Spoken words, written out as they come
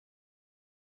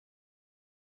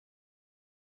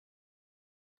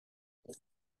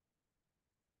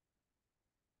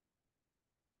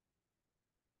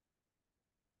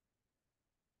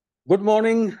Good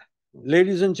morning,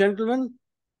 ladies and gentlemen,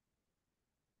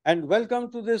 and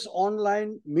welcome to this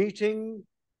online meeting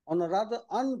on a rather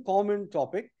uncommon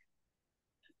topic,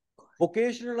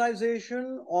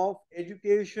 vocationalization of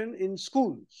education in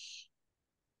schools.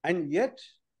 And yet,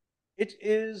 it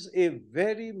is a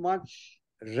very much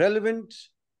relevant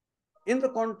in the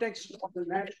context of the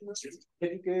National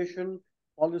Education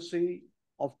Policy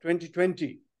of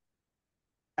 2020,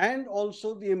 and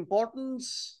also the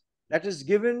importance that is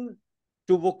given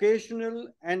to vocational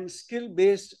and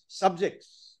skill-based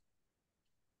subjects.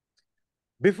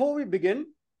 Before we begin,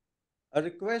 a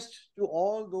request to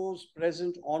all those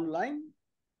present online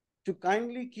to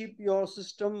kindly keep your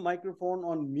system microphone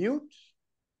on mute,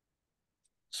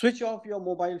 switch off your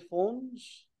mobile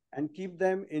phones and keep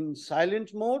them in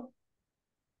silent mode,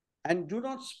 and do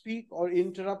not speak or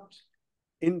interrupt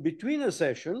in between a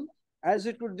session, as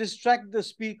it would distract the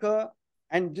speaker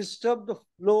and disturb the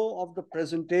flow of the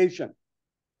presentation.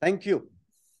 Thank you.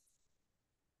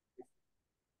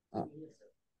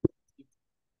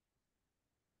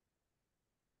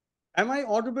 Am I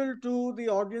audible to the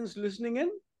audience listening in?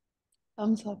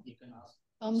 Thumbs up.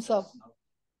 Thumbs up.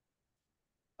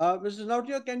 Mrs.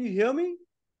 Nautia, can you hear me?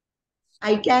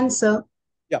 I can, sir.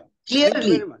 Yeah. Thank you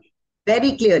Clearly, very much.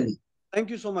 very clearly. Thank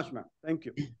you so much, ma'am. Thank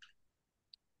you.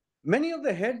 Many of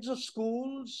the heads of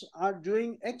schools are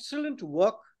doing excellent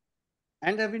work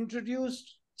and have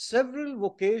introduced several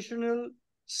vocational,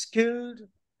 skilled,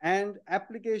 and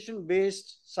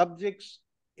application-based subjects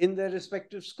in their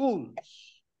respective schools.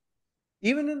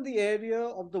 Even in the area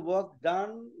of the work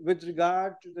done with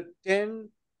regard to the 10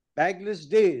 bagless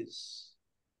days,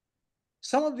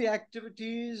 some of the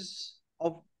activities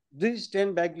of these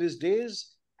 10 bagless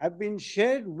days have been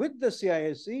shared with the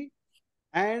CISE,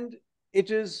 and it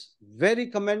is very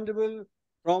commendable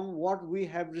from what we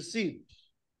have received.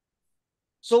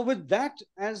 So with that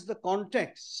as the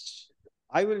context,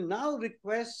 I will now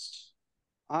request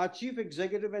our Chief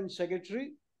Executive and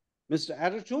Secretary, Mr.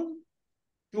 Aratun,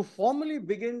 to formally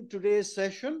begin today's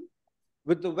session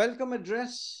with the welcome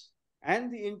address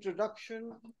and the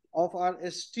introduction of our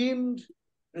esteemed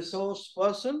resource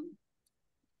person.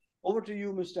 Over to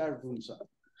you, Mr. Aratun, sir.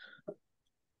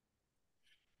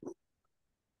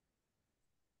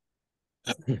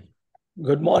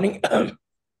 Good morning.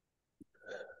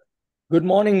 Good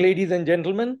morning, ladies and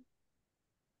gentlemen.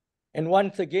 And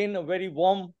once again, a very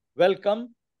warm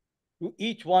welcome to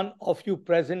each one of you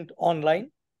present online,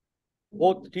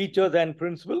 both teachers and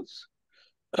principals.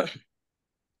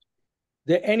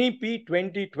 The NEP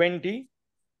 2020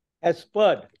 has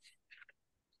spurred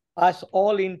us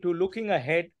all into looking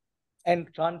ahead and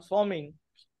transforming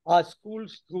our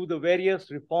schools through the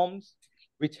various reforms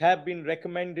which have been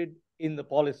recommended in the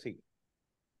policy.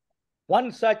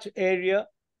 One such area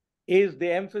is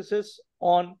the emphasis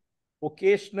on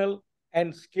vocational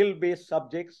and skill-based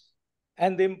subjects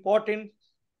and the importance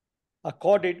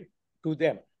accorded to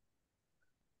them.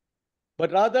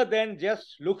 But rather than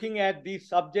just looking at these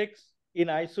subjects in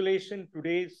isolation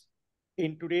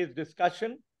in today's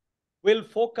discussion, we'll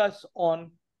focus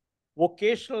on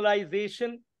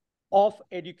vocationalization of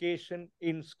education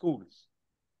in schools,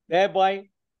 thereby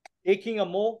taking a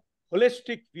more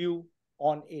holistic view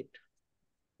on it.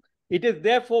 It is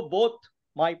therefore both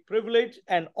my privilege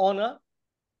and honor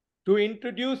to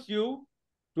introduce you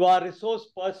to our resource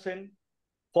person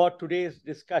for today's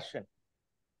discussion,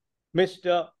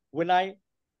 Mr. Vinay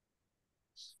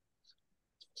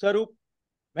Sarup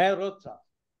Mehrotra.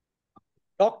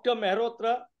 Dr.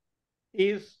 Mehrotra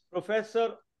is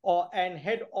professor and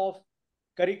head of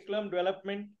Curriculum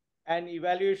Development and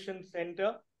Evaluation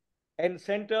Center and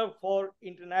Center for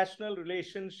International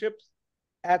Relationships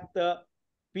at the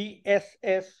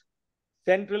PSS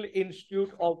Central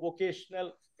Institute of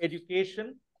Vocational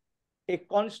Education, a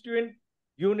constituent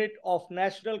unit of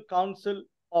National Council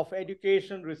of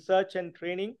Education Research and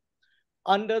Training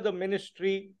under the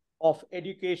Ministry of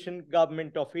Education,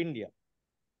 Government of India.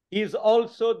 He is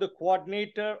also the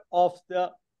coordinator of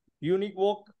the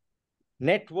Univoc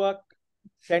Network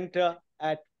Center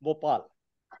at Bhopal.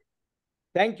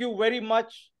 Thank you very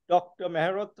much, Dr.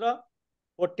 Mehrotra,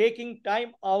 for taking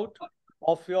time out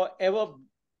of your ever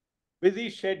busy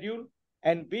schedule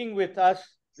and being with us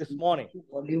this morning.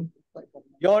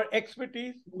 Your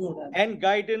expertise and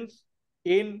guidance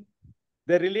in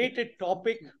the related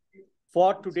topic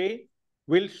for today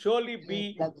will surely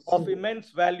be of immense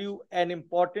value and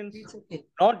importance,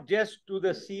 not just to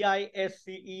the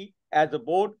CISCE as a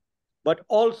board, but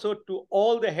also to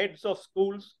all the heads of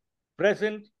schools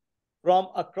present from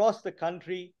across the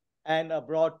country and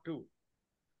abroad too.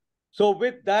 So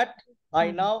with that,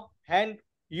 I now hand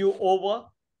you over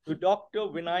to Dr.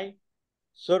 Vinay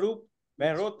Swaroop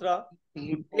Mehrotra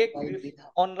to take this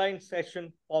online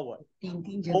session forward.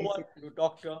 Over to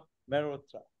Dr.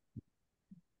 Mehrotra.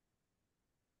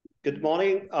 Good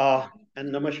morning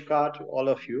and namaskar to all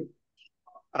of you.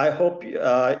 I hope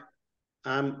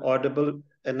I'm audible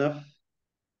enough.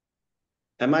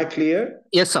 Am I clear?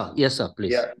 Yes, sir. Yes, sir.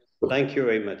 Please. Yeah. Thank you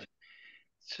very much.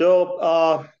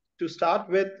 So to start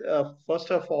with, first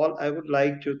of all, I would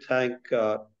like to thank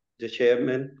the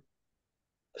chairman,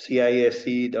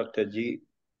 CISE, Dr. G.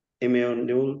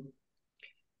 Emmanuel,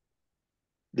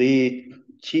 the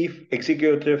chief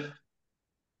executive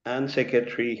and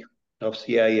secretary of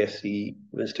CISE,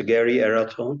 Mr. Gary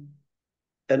Arathon,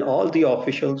 and all the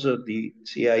officials of the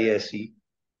CISE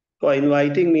for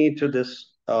inviting me to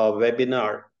this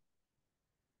webinar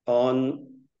on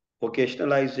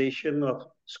vocationalization of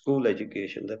school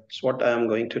education. That's what I am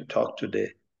going to talk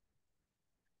today.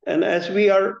 And as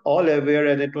we are all aware,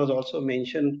 and it was also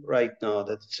mentioned right now,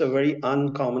 that it's a very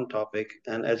uncommon topic.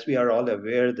 And as we are all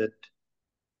aware that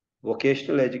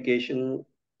vocational education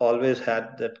always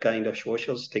had that kind of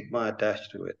social stigma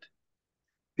attached to it.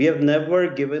 We have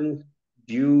never given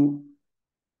due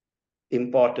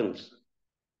importance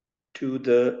to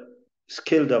the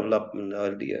skill development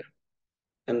earlier.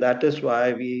 And that is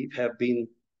why we have been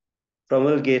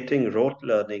promulgating rote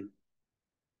learning,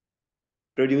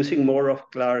 producing more of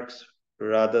clerks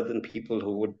rather than people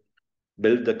who would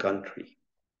build the country.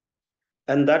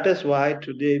 And that is why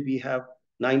today we have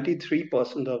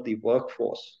 93% of the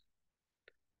workforce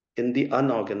in the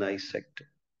unorganized sector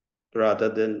rather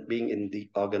than being in the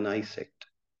organized sector.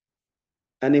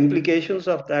 And implications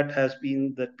of that has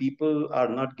been that people are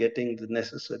not getting the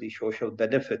necessary social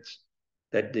benefits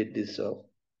that they deserve.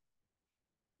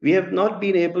 We have not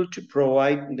been able to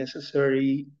provide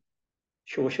necessary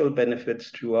social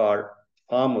benefits to our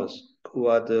farmers, who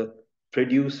are the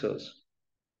producers,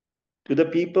 to the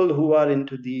people who are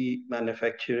into the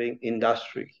manufacturing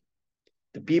industry,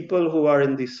 the people who are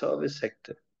in the service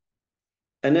sector.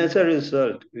 And as a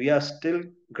result, we are still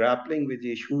grappling with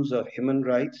the issues of human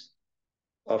rights,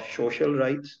 of social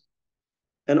rights,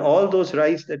 and all those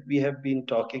rights that we have been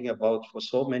talking about for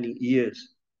so many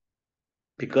years.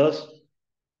 Because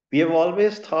we have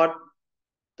always thought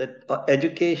that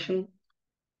education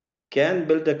can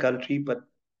build a country, but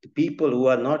the people who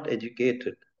are not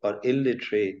educated or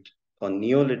illiterate or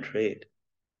neoliterate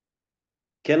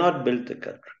cannot build the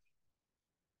country.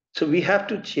 So we have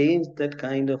to change that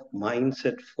kind of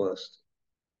mindset first.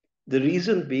 The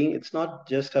reason being, it's not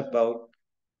just about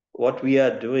what we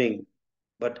are doing,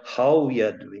 but how we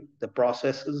are doing, the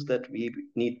processes that we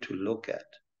need to look at.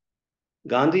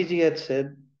 Gandhiji had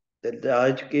said that the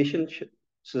education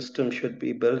system should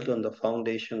be built on the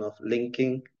foundation of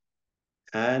linking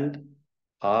hand,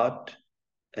 heart,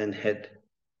 and head.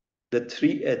 The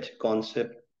 3H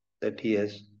concept that he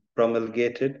has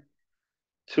promulgated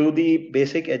through the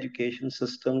basic education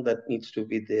system that needs to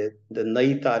be there, the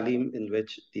Nai Talim in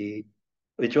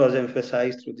which was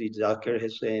emphasized through the Zakir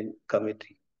Hussain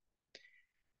committee.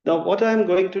 Now, what I'm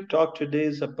going to talk today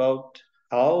is about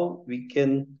how we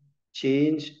can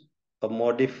change or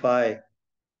modify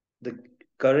the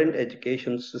current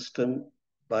education system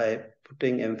by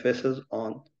putting emphasis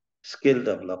on skill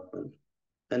development.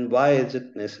 And why is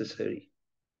it necessary?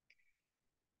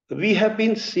 We have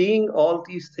been seeing all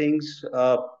these things,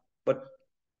 but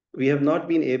we have not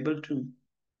been able to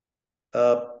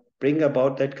bring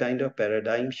about that kind of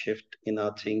paradigm shift in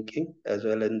our thinking as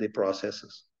well in the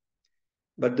processes.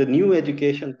 But the new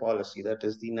education policy, that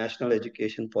is the National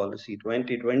Education Policy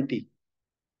 2020,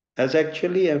 has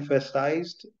actually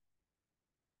emphasized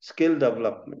skill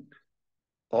development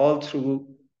all through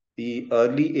the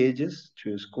early ages,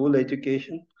 through school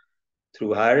education,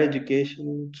 through higher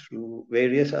education, through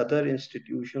various other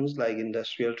institutions like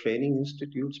industrial training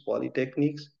institutes,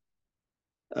 polytechnics,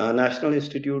 National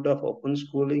Institute of Open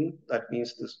Schooling, that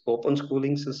means this open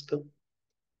schooling system,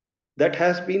 that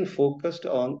has been focused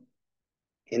on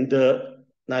in the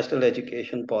National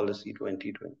Education Policy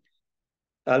 2020.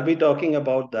 I'll be talking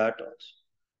about that also.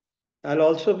 I'll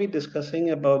also be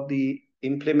discussing about the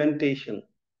implementation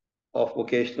of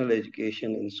vocational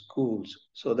education in schools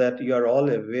so that you are all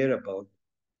aware about.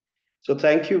 So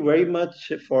thank you very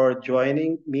much for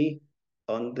joining me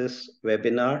on this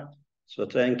webinar. So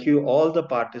thank you all the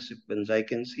participants. I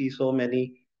can see so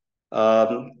many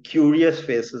curious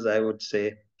faces, I would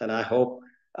say, and I hope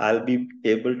I'll be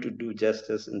able to do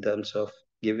justice in terms of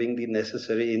giving the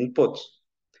necessary inputs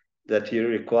that you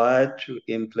require to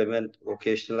implement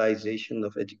vocationalization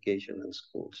of education in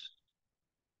schools.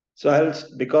 So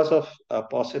because of a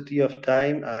paucity of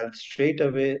time, I'll straight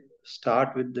away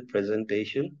start with the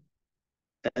presentation.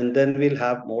 and then we'll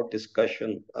have more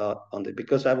discussion on it,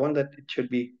 because I want that it should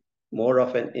be more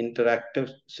of an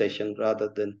interactive session rather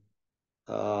than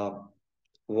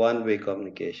one-way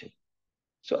communication.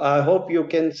 So I hope you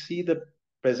can see the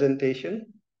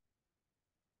presentation.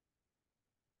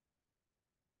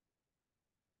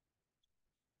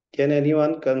 Can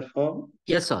anyone confirm?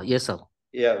 Yes, sir. Yes, sir.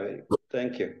 Yeah, very good.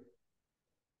 Thank you.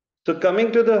 So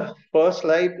coming to the first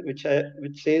slide, which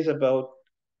says about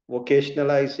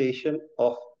vocationalization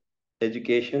of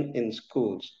education in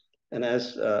schools, and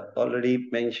as already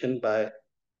mentioned by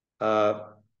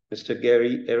Mr.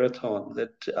 Gary Erathon,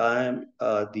 that I am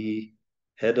the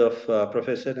head of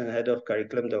professor and head of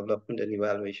curriculum development and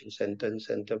evaluation center and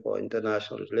Center for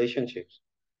International Relationships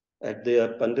at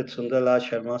the Pandit Sundarlal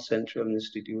Sharma Central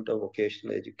Institute of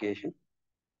Vocational Education,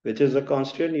 which is a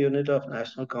constituent unit of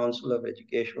National Council of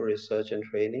Educational Research and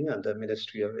Training under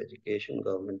Ministry of Education,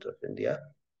 Government of India.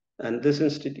 And this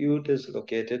institute is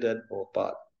located at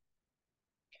Bhopal.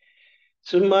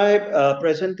 So my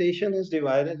presentation is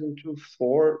divided into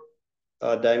four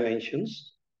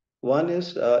dimensions. One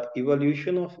is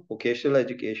evolution of vocational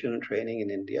education and training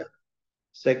in India.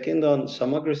 Second, on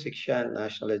Samagra Shiksha and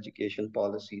National Education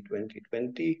Policy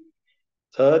 2020.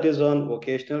 Third is on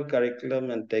vocational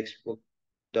curriculum and textbook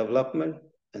development.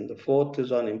 And the fourth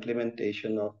is on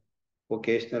implementation of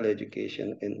vocational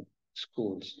education in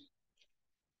schools.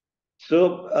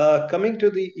 So coming to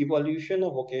the evolution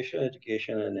of vocational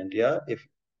education in India, if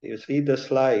you see the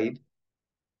slide,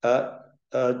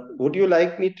 would you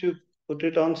like me to put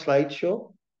it on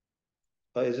slideshow?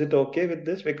 Or is it okay with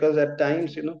this? Because at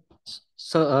times,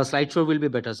 So slideshow will be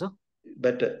better, sir.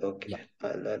 better. Okay, Yeah.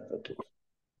 I'll put it.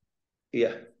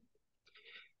 Yeah.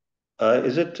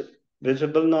 Is it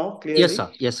visible now clearly? Yes,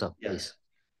 sir. Yes, sir. Yeah. Please.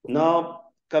 Now,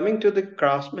 coming to the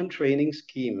craftsman training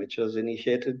scheme, which was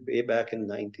initiated way back in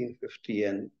 1950,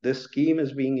 and this scheme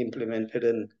is being implemented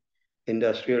in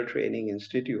industrial training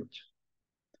institutes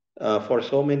for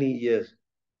so many years.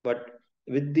 But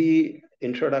with the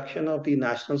introduction of the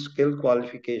National Skill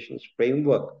Qualifications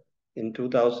Framework in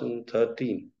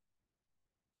 2013,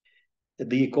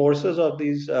 the courses of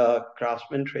these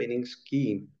craftsman training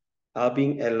scheme are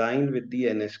being aligned with the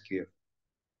NSQ.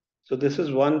 So this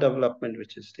is one development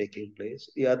which is taking place.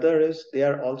 The other is they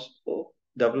are also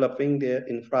developing their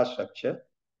infrastructure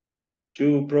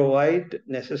to provide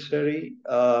necessary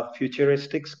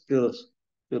futuristic skills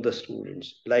to the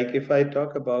students. Like if I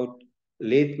talk about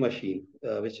lathe machine,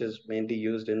 which is mainly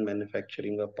used in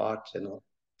manufacturing of parts and all,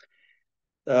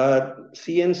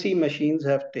 CNC machines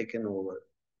have taken over.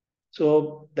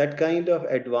 So that kind of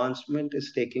advancement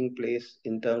is taking place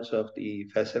in terms of the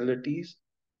facilities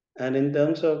and in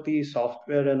terms of the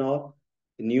software and all.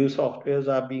 New softwares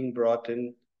are being brought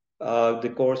in,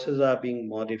 the courses are being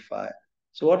modified.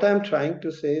 So what I'm trying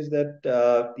to say is that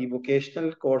the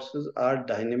vocational courses are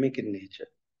dynamic in nature.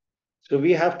 So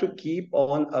we have to keep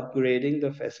on upgrading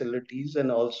the facilities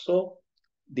and also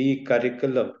the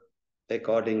curriculum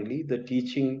accordingly, the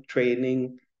teaching,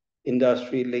 training,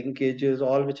 industry linkages,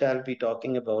 all which I'll be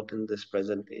talking about in this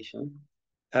presentation,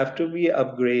 have to be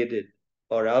upgraded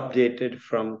or updated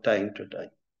from time to time.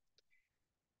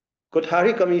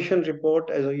 Kothari Commission report,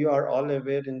 as you are all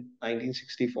aware, in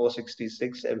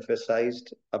 1964-66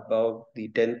 emphasized about the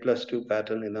 10+2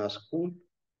 pattern in our school,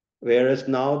 whereas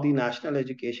now the National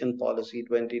Education Policy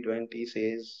 2020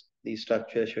 says the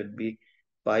structure should be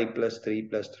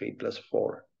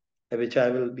 5+3+3+4, which I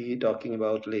will be talking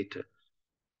about later.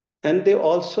 And they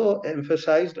also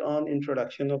emphasized on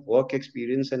introduction of work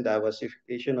experience and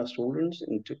diversification of students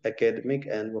into academic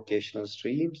and vocational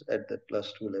streams at the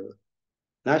 +2 level.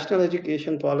 National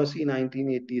Education Policy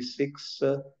 1986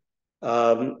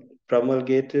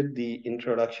 promulgated the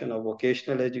introduction of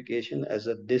vocational education as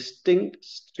a distinct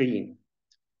stream.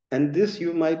 And this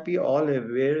you might be all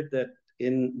aware that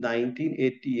in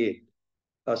 1988,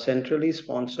 a centrally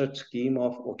sponsored scheme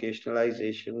of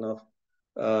vocationalization of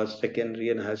secondary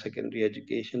and higher secondary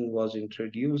education was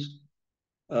introduced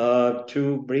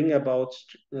to bring about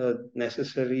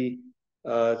necessary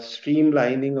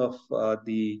streamlining of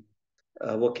the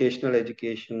vocational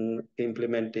education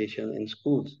implementation in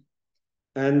schools.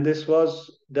 And this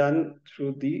was done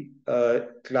through the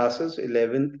classes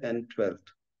 11th and 12th.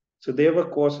 So there were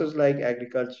courses like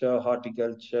agriculture,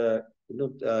 horticulture,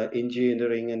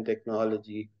 engineering and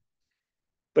technology.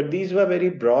 But these were very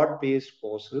broad-based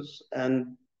courses,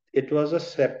 and it was a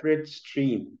separate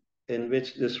stream in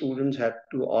which the students had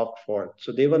to opt for.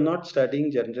 So they were not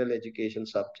studying general education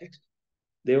subjects.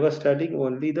 They were studying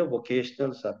only the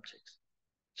vocational subjects.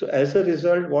 So as a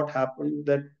result, what happened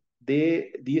that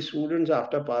these students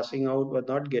after passing out were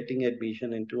not getting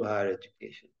admission into higher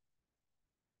education.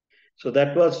 So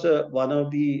that was one of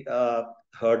the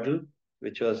hurdle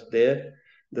which was there.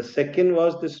 The second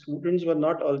was the students were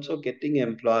not also getting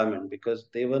employment because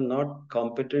they were not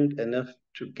competent enough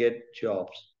to get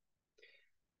jobs.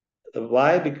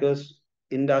 Why? Because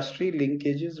industry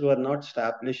linkages were not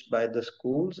established by the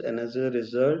schools, and as a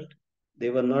result, they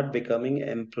were not becoming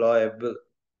employable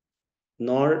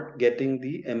nor getting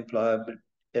the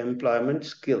employment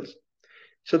skills.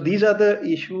 So these are the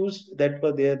issues that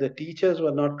were there. The teachers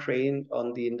were not trained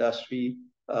on the industry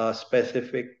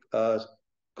specific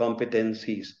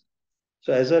competencies.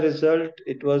 So as a result,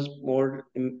 it was more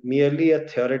merely a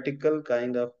theoretical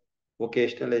kind of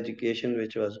vocational education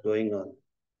which was going on.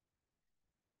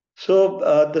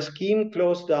 So the scheme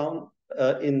closed down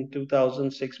in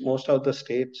 2006. Most of the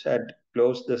states had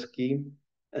closed the scheme.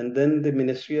 And then the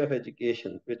Ministry of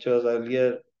Education, which was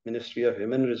earlier Ministry of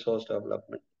Human Resource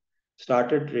Development,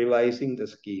 started revising the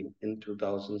scheme in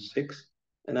 2006.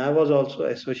 And I was also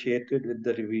associated with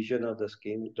the revision of the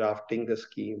scheme, drafting the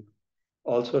scheme,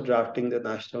 also drafting the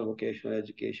National Vocational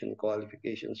Education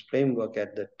Qualifications Framework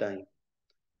at that time.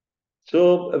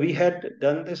 So we had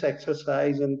done this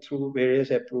exercise, and through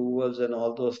various approvals and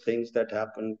all those things that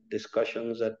happened,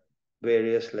 discussions at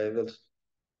various levels,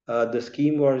 the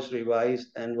scheme was revised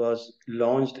and was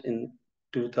launched in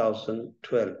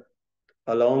 2012,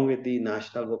 along with the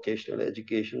National Vocational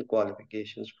Education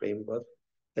Qualifications Framework.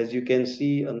 As you can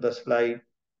see on the slide,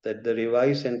 that the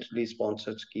revised centrally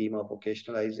sponsored scheme of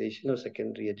vocationalization of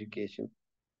secondary education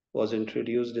was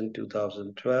introduced in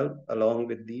 2012, along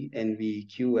with the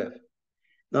NVQF.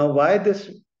 Now, why this?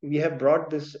 We have brought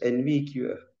this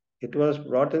NVQF. It was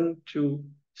brought in to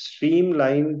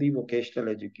streamline the vocational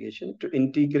education, to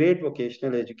integrate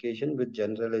vocational education with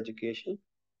general education,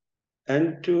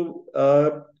 and to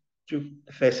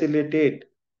facilitate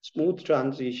smooth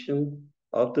transition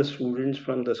of the students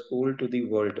from the school to the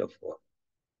world of work.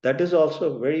 That is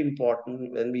also very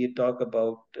important when we talk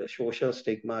about social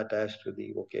stigma attached to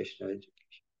the vocational education.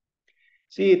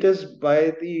 See, it is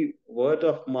by the word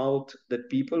of mouth that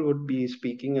people would be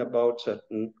speaking about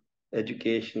certain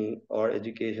education or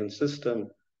education system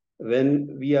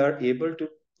when we are able to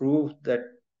prove that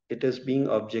it is being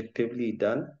objectively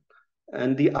done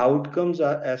and the outcomes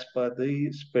are as per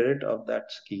the spirit of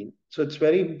that scheme. So it's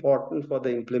very important for the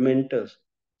implementers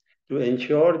to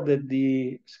ensure that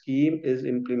the scheme is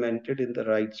implemented in the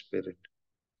right spirit,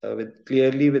 with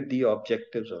clearly with the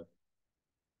objectives of.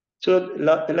 So,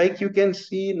 like you can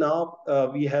see now,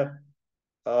 we have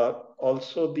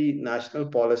also the National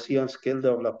Policy on Skill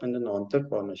Development and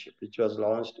Entrepreneurship, which was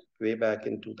launched way back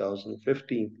in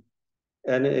 2015.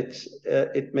 And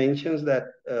it mentions that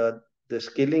the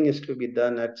skilling is to be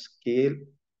done at scale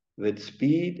with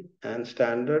speed and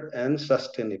standard and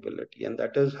sustainability. And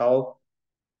that is how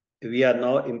we are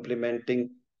now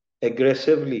implementing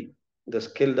aggressively the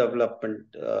skill development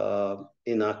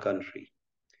in our country.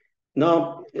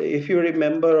 Now, if you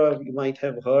remember, or you might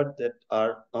have heard that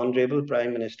our Honorable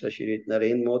Prime Minister Shri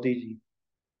Narendra Modi ji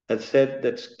has said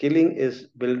that skilling is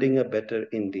building a better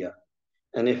India.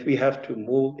 And if we have to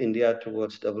move India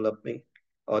towards developing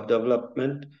or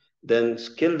development, then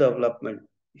skill development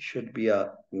should be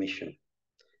our mission.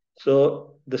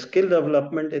 So the skill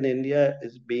development in India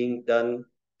is being done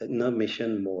in a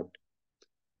mission mode.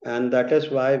 And that is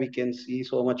why we can see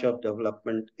so much of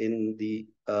development in the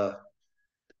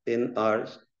in our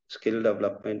skill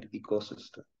development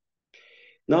ecosystem.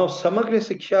 Now, Samagra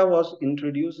Shiksha was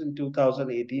introduced in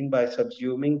 2018 by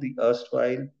subsuming the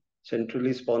erstwhile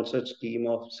centrally sponsored scheme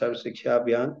of Sarv Shiksha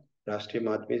Abhiyan, Rashtriya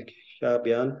Madhyamik Shiksha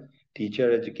Abhiyan,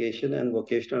 teacher education and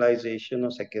vocationalization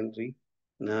of secondary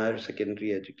and higher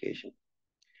secondary education.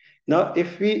 Now,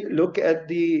 if we look at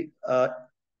the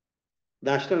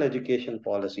National Education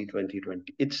Policy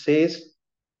 2020, it says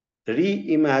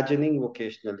reimagining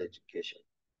vocational education.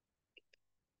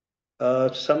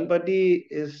 Somebody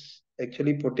is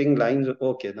actually putting lines.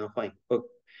 Okay, now fine. Okay.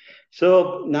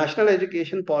 So National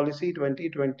Education Policy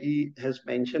 2020 has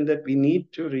mentioned that we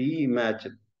need to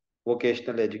reimagine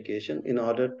vocational education in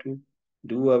order to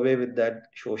do away with that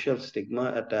social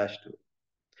stigma attached to it.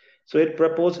 So it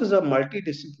proposes a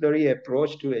multidisciplinary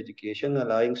approach to education,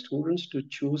 allowing students to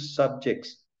choose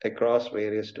subjects across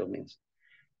various domains.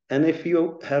 And if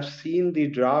you have seen the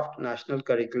draft National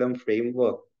Curriculum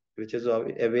Framework, which is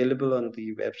available on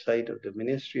the website of the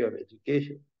Ministry of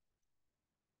Education,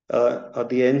 or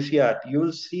the NCERT, you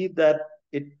will see that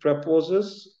it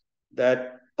proposes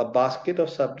that a basket of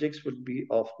subjects will be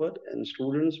offered and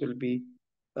students will be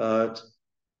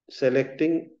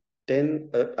selecting 10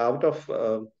 out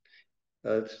of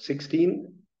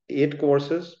 16, 8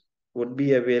 courses would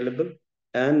be available.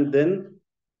 And then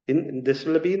This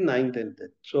will be in 9th and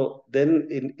 10th. So then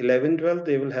in 11, 12,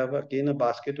 they will have again a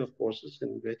basket of courses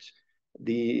in which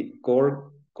the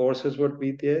core courses would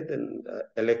be there, then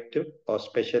elective or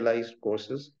specialized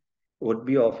courses would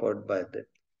be offered by them.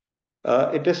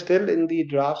 It is still in the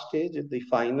draft stage. The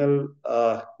final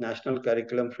national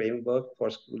curriculum framework for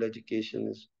school education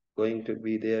is going to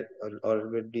be there or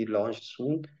will be launched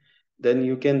soon. Then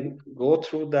you can go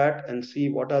through that and see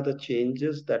what are the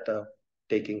changes that are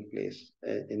taking place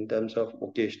in terms of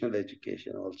vocational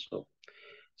education also.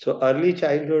 So early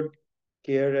childhood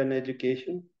care and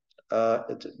education,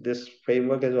 this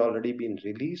framework has already been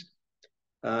released.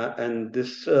 And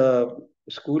this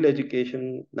school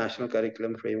education national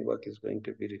curriculum framework is going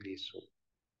to be released soon.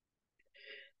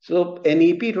 So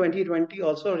NEP 2020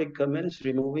 also recommends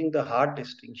removing the hard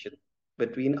distinction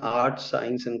between arts,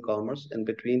 science, and commerce, and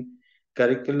between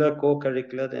curricular,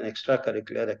 co-curricular, and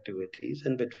extracurricular activities,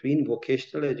 and between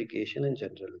vocational education and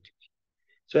general education.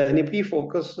 So NEP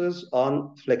focuses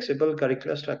on flexible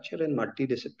curricular structure and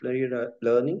multidisciplinary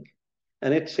learning,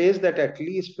 and it says that at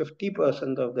least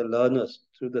 50% of the learners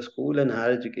through the school and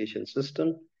higher education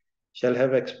system shall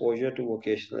have exposure to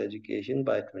vocational education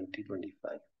by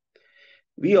 2025.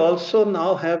 We also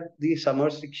now have the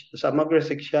Samagra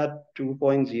Siksha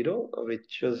 2.0,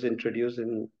 which was introduced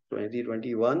in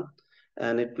 2021,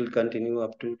 and it will continue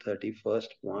up to 31st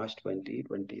March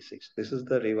 2026. This is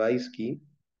the revised scheme.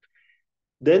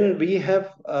 Then we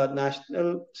have a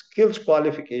national skills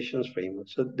qualifications framework.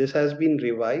 So this has been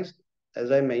revised.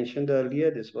 As I mentioned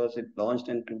earlier, this was launched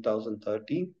in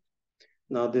 2013.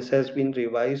 Now this has been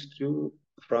revised to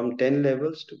from 10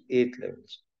 levels to 8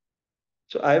 levels.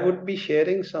 So I would be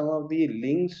sharing some of the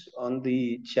links on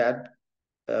the chat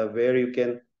where you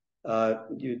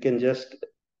can just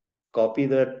copy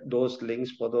those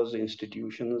links for those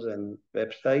institutions and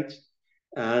websites,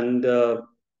 and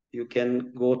you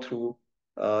can go through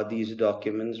these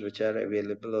documents which are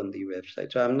available on the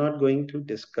website. So I'm not going to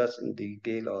discuss in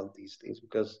detail all these things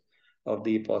because of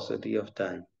the paucity of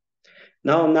time.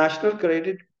 Now, national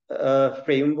credit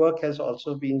framework has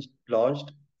also been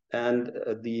launched, and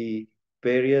the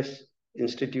various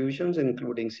institutions,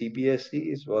 including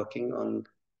CBSE, is working on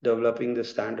developing the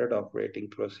standard operating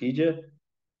procedure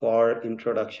for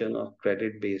introduction of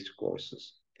credit-based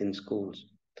courses in schools.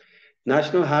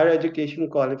 National Higher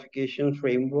Education Qualification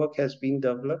Framework has been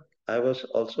developed. I was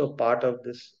also part of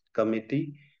this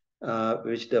committee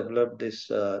which developed this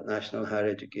National Higher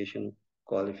Education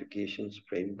Qualifications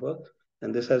Framework,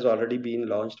 and this has already been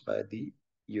launched by the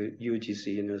UGC,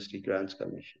 University Grants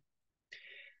Commission.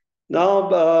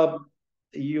 Now,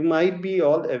 you might be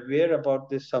all aware about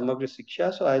this Samagra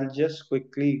Siksha, so I'll just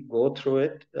quickly go through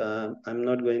it. I'm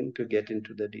not going to get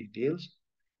into the details.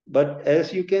 But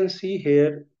as you can see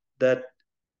here, that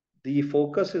the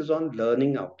focus is on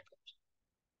learning outcomes.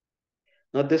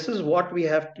 Now, this is what we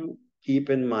have to keep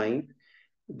in mind,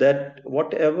 that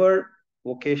whatever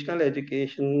vocational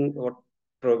education or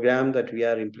program that we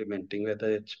are implementing,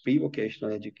 whether it's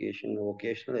pre-vocational education,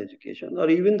 vocational education, or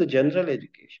even the general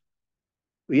education,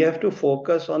 we have to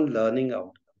focus on learning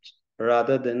outcomes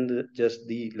rather than just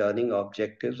the learning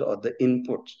objectives or the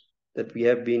inputs that we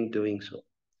have been doing so.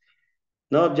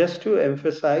 Now, just to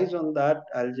emphasize on that,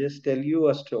 I'll just tell you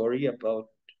a story about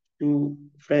two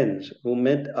friends who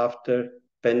met after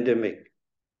pandemic.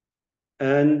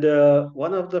 And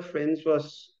one of the friends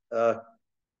was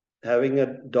having a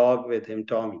dog with him,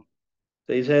 Tommy.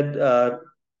 So he said, the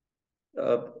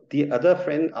other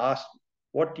friend asked,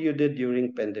 what you did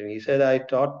during pandemic? He said, I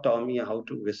taught Tommy how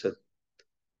to whistle.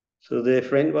 So the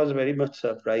friend was very much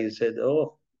surprised. He said,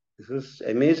 oh, this is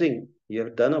amazing. You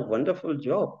have done a wonderful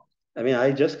job. I mean,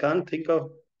 I just can't think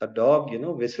of a dog,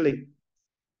 whistling.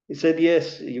 He said,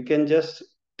 yes, you can just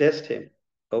test him.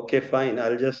 Okay, fine.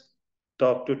 I'll just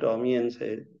talk to Tommy and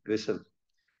say, whistle.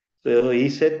 So he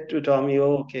said to Tommy,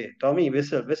 oh, okay, Tommy,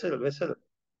 whistle, whistle, whistle.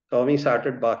 Tommy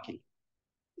started barking.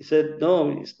 He said,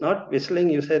 no, he's not whistling.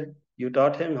 You said you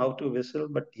taught him how to whistle,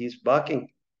 but he's barking.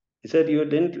 He said, you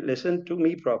didn't listen to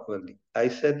me properly. I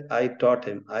said, I taught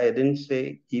him. I didn't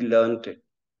say he learned it.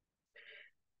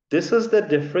 This is the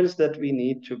difference that we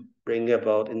need to bring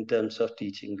about in terms of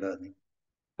teaching learning.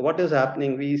 What is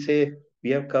happening? We say,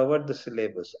 we have covered the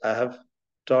syllabus. I have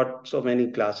taught so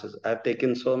many classes. I've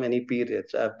taken so many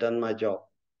periods. I've done my job.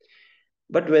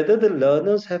 But whether the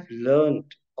learners have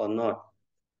learned or not,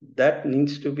 that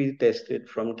needs to be tested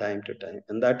from time to time.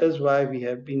 And that is why we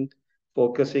have been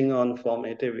focusing on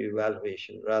formative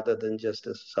evaluation rather than just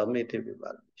a summative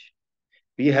evaluation.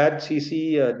 We had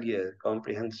CCE earlier,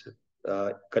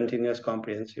 continuous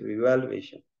comprehensive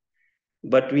evaluation.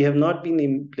 but we have not been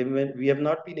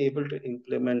able to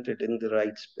implement it in the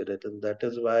right spirit, and that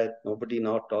is why nobody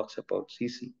now talks about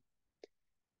CC.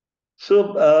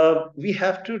 So we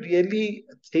have to really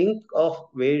think of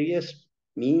various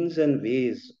means and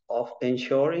ways of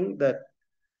ensuring that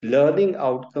learning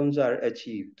outcomes are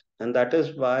achieved. And that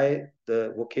is why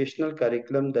the vocational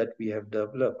curriculum that we have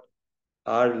developed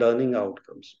are learning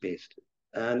outcomes based.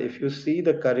 And if you see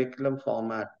the curriculum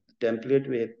format, the template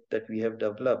way that we have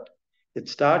developed, it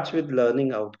starts with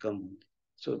learning outcome.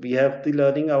 So we have the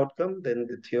learning outcome, then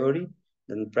the theory,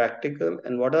 then practical,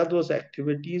 and what are those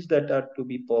activities that are to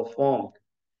be performed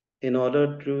in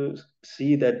order to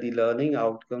see that the learning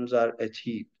outcomes are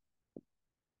achieved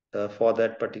for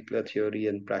that particular theory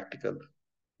and practical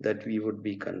that we would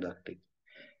be conducting.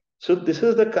 So this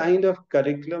is the kind of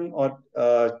curriculum or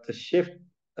the shift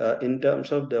in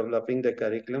terms of developing the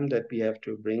curriculum that we have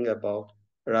to bring about,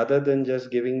 rather than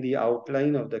just giving the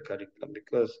outline of the curriculum,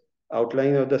 because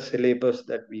outline of the syllabus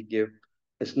that we give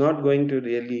is not going to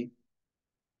really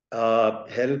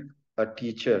help a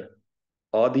teacher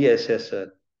or the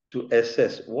assessor to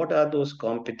assess what are those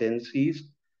competencies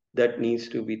that needs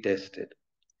to be tested.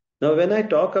 Now, when I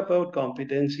talk about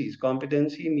competencies,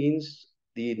 competency means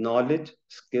the knowledge,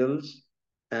 skills,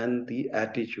 and the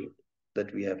attitude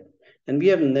that we have. And we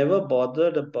have never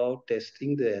bothered about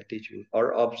testing the attitude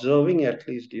or observing, at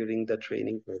least during the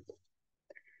training program,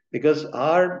 because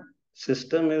our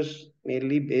system is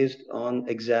mainly based on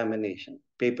examination,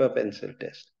 paper pencil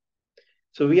test.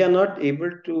 So we are not able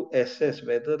to assess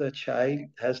whether the child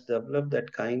has developed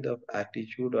that kind of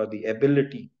attitude or the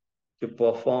ability to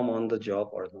perform on the job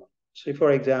or not. So,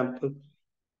 for example,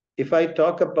 if I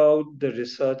talk about the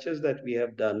researches that we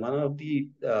have done, one of the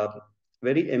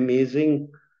very amazing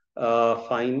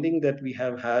finding that we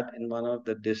have had in one of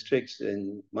the districts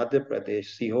in Madhya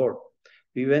Pradesh, Sihor,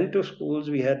 we went to schools,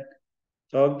 we had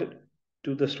talked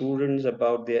to the students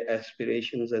about their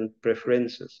aspirations and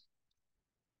preferences.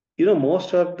 You know,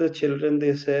 most of the children,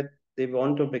 they said they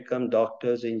want to become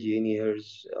doctors,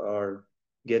 engineers, or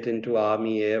get into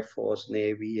army, air force,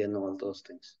 navy, and all those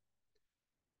things.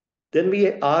 Then we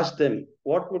asked them,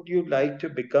 what would you like to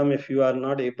become if you are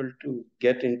not able to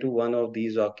get into one of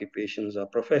these occupations or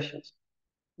professions?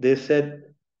 They said,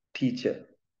 teacher.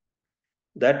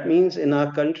 That means in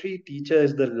our country, teacher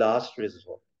is the last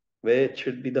resort, where it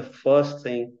should be the first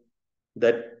thing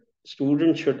that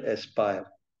students should aspire.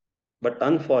 But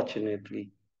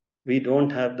unfortunately, we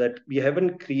don't have that. We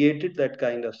haven't created that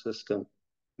kind of system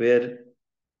where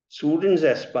students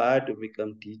aspire to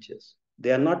become teachers.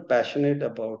 They are not passionate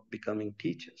about becoming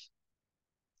teachers.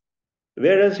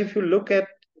 Whereas if you look at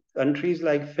countries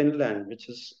like Finland, which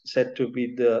is said to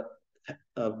be the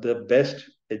best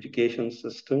education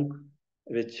system,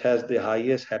 which has the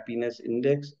highest happiness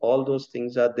index, all those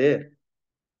things are there.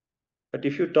 But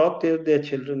if you talk to their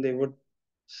children, they would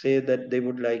say that they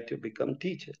would like to become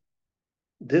teachers.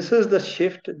 This is the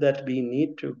shift that we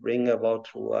need to bring about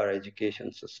through our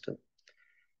education system.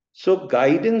 So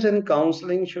guidance and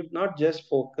counseling should not just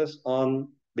focus on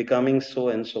becoming so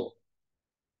and so.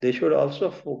 They should also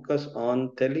focus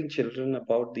on telling children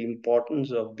about the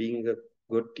importance of being a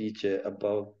good teacher,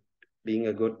 about being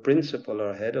a good principal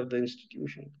or head of the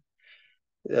institution,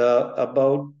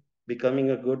 about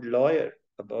becoming a good lawyer,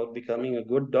 about becoming a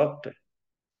good doctor.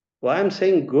 Why I'm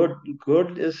saying good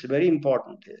is very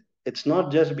important here. It's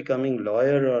not just becoming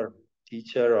lawyer or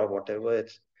teacher or whatever.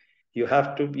 It's you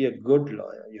have to be a good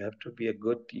lawyer, you have to be a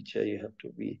good teacher, you have to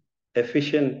be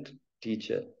efficient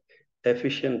teacher,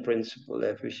 efficient principal,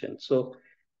 efficient. So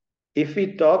if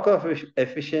we talk of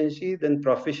efficiency, then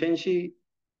proficiency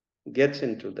gets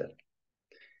into that.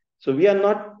 So we are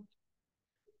not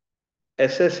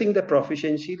assessing the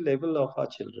proficiency level of our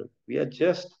children. We are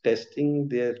just testing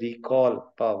their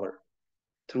recall power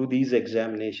through these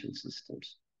examination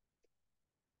systems.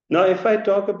 Now, if I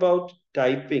talk about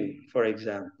typing, for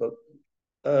example,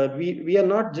 we are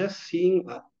not just seeing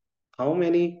how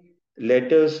many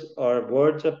letters or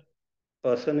words a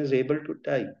person is able to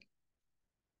type.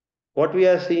 What we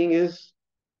are seeing is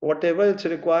whatever it's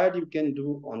required, you can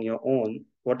do on your own,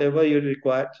 whatever you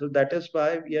require. So that is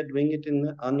why we are doing it in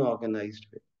an unorganized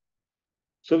way.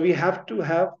 So we have to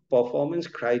have performance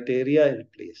criteria in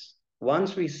place.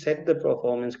 Once we set the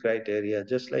performance criteria,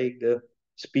 just like the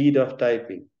speed of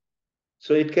typing,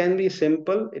 so it can be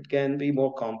simple, it can be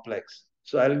more complex.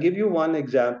 So I'll give you one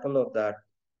example of that.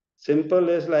 Simple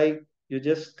is like you're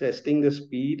just testing the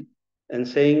speed and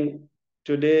saying,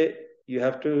 today you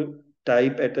have to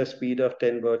type at a speed of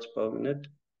 10 words per minute.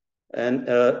 And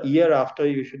a year after,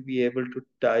 you should be able to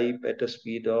type at a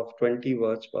speed of 20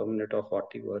 words per minute or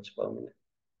 40 words per minute.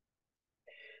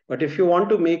 But if you want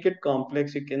to make it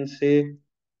complex, you can say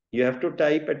you have to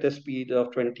type at a speed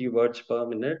of 20 words per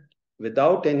minute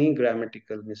without any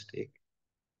grammatical mistake.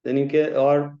 Then you can,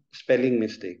 or spelling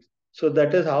mistakes. So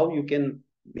that is how you can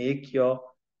make your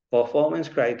performance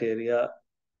criteria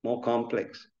more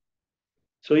complex.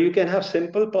 So you can have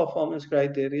simple performance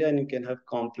criteria and you can have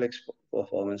complex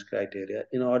performance criteria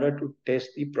in order to test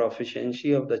the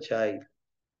proficiency of the child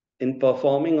in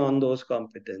performing on those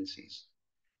competencies.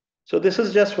 So this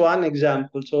is just one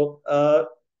example. So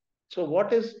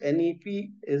what is NEP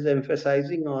is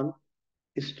emphasizing on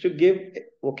is to give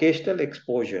vocational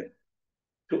exposure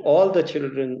to all the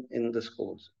children in the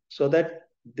schools so that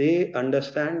they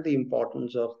understand the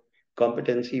importance of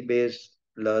competency-based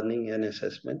learning and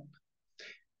assessment.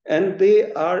 And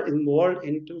they are involved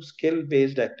into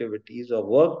skill-based activities or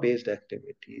work-based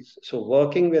activities. So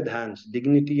working with hands,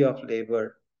 dignity of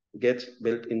labor gets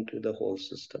built into the whole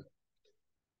system.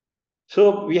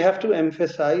 So we have to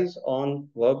emphasize on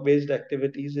work-based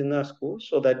activities in our schools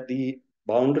so that the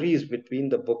boundaries between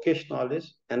the bookish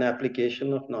knowledge and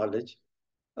application of knowledge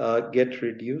get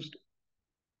reduced.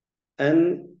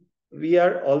 And we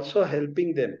are also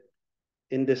helping them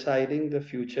in deciding the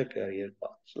future career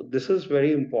path. So this is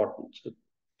very important. So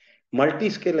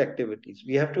multi-skill activities.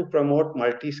 We have to promote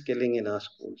multi-skilling in our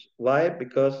schools. Why?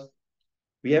 Because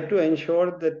we have to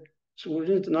ensure that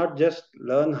students not just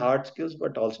learn hard skills,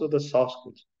 but also the soft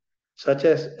skills, such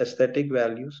as aesthetic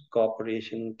values,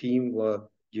 cooperation, teamwork,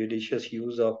 judicious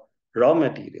use of raw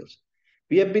materials.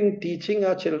 We have been teaching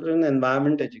our children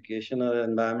environment education or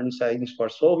environment science for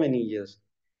so many years.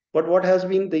 But what has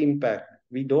been the impact?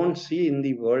 We don't see in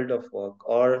the world of work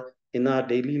or in our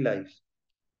daily lives.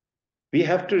 We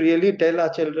have to really tell our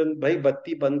children, भाई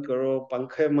बत्ती बंद करो,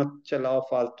 पंखे मत चलाओ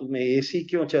फालतू में, AC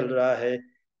क्यों चल रहा है?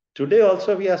 Today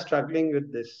also we are struggling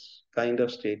with this kind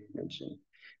of statements.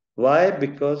 Why?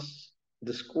 Because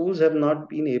the schools have not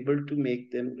been able to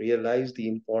make them realize the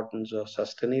importance of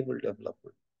sustainable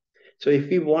development. So if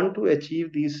we want to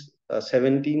achieve these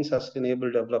 17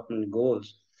 sustainable development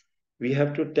goals, we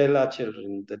have to tell our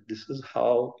children that this is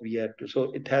how we have to.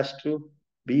 So it has to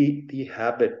be the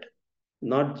habit,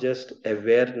 not just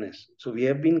awareness. So we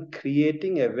have been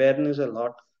creating awareness a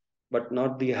lot, but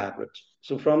not the habits.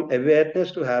 So from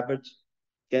awareness to habits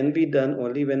can be done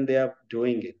only when they are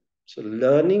doing it. So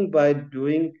learning by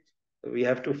doing, we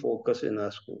have to focus in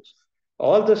our schools.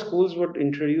 All the schools would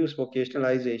introduce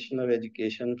vocationalization of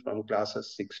education from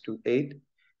classes 6 to 8.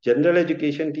 General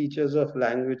education teachers of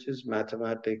languages,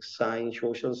 mathematics, science,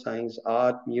 social science,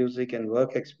 art, music, and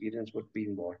work experience would be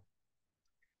involved.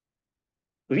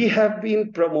 We have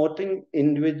been promoting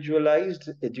individualized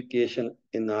education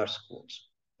in our schools.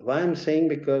 Why I'm saying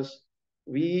because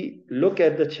we look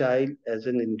at the child as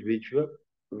an individual.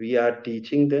 We are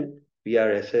teaching them. We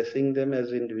are assessing them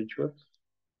as individuals.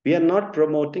 We are not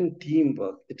promoting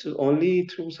teamwork. It's only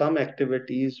through some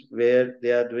activities where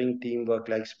they are doing teamwork,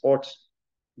 like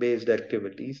sports-based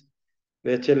activities,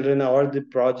 where children or the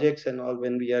projects and all,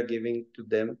 when we are giving to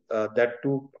them that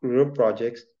two group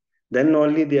projects, then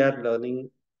only they are learning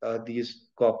these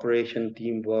cooperation,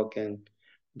 teamwork, and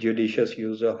judicious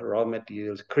use of raw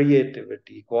materials,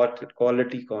 creativity,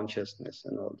 quality consciousness,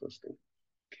 and all those things.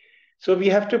 So we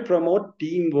have to promote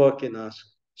teamwork in our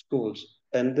schools.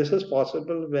 And this is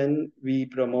possible when we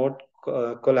promote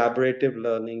collaborative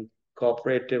learning,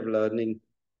 cooperative learning,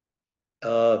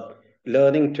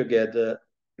 learning together,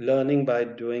 learning by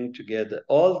doing together.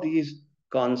 All these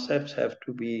concepts have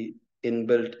to be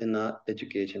inbuilt in our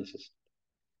education system.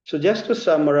 So just to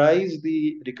summarize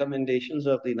the recommendations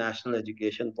of the National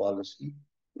Education Policy,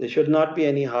 there should not be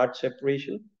any hard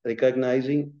separation,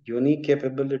 recognizing unique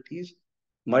capabilities,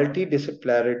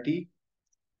 multidisciplinarity,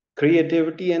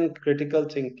 creativity and critical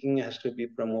thinking has to be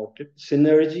promoted,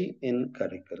 synergy in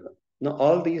curriculum. Now,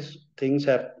 all these things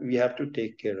we have to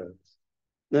take care of.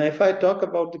 Now, if I talk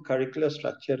about the curricular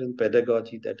structure and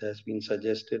pedagogy that has been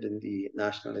suggested in the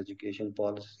National Education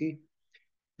Policy,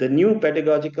 the new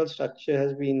pedagogical structure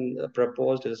has been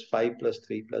proposed as 5 plus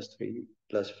 3 plus 3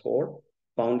 plus 4,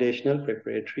 foundational,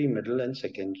 preparatory, middle, and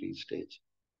secondary stage.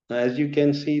 Now, as you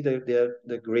can see,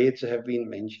 the grades have been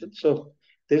mentioned. So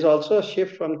there's also a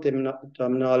shift from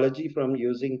terminology from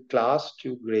using class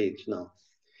to grades now.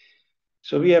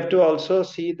 So we have to also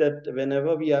see that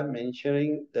whenever we are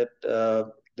mentioning that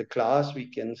the class, we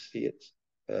can see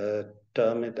it,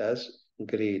 term it as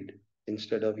grade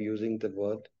instead of using the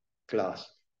word class.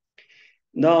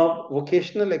 Now,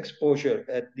 vocational exposure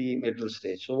at the middle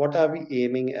stage. So what are we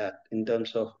aiming at in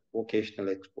terms of vocational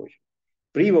exposure?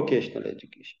 Pre-vocational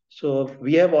education. So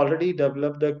we have already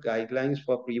developed the guidelines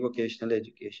for pre-vocational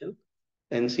education.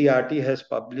 NCRT has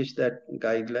published that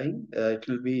guideline. It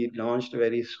will be launched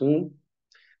very soon.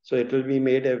 So it will be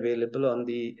made available on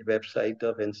the website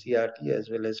of NCRT as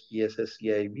well as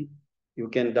PSSCIB. You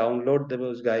can download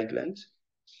those guidelines.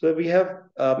 So we have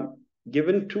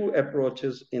given two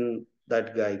approaches in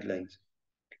that guidelines.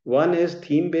 One is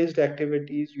theme-based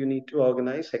activities you need to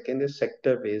organize. Second is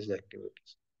sector-based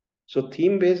activities. So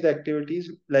theme-based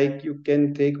activities, like you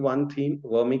can take one theme,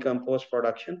 vermicompost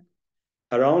production,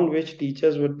 around which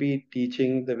teachers would be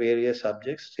teaching the various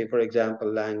subjects, say, for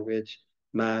example, language,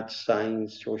 math,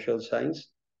 science, social science.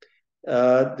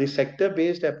 The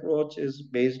sector-based approach is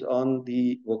based on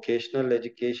the vocational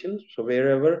education. So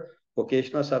wherever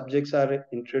vocational subjects are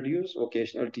introduced,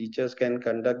 vocational teachers can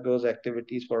conduct those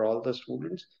activities for all the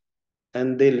students,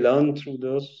 and they learn through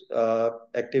those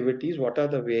activities what are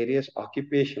the various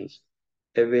occupations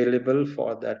available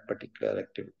for that particular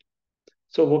activity.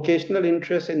 So vocational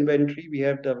interest inventory, we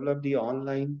have developed the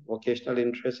online vocational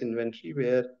interest inventory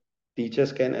where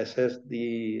teachers can assess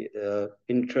the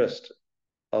interest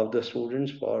of the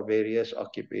students for various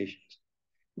occupations.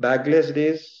 Bagless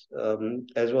days,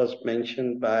 as was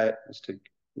mentioned by Mr.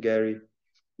 Gary,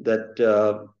 that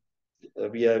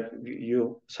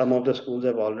some of the schools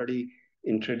have already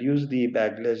introduced the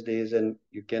bagless days, and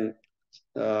you can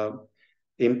uh,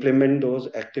 implement those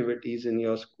activities in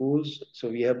your schools. So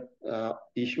we have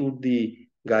issued the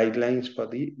guidelines for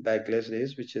the bagless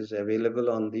days, which is available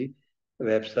on the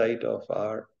website of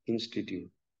our institute.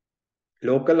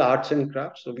 Local arts and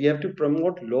crafts. So we have to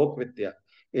promote Lok Vidya,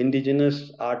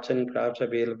 indigenous arts and crafts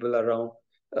available around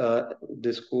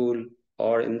the school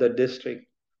or in the district.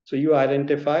 So you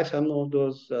identify some of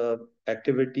those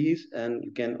activities and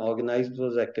you can organize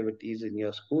those activities in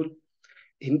your school.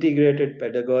 Integrated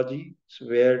pedagogy, so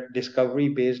where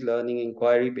discovery-based learning,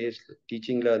 inquiry-based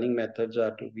teaching learning methods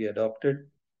are to be adopted,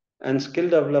 and skill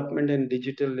development in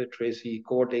digital literacy,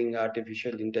 coding,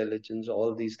 artificial intelligence,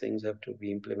 all these things have to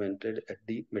be implemented at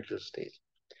the middle stage.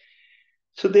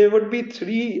 So there would be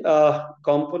three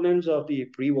components of the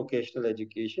pre-vocational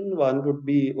education. One would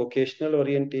be vocational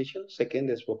orientation, second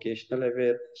is vocational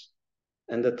awareness,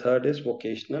 and the third is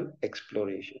vocational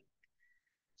exploration.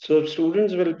 So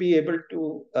students will be able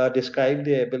to describe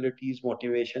their abilities,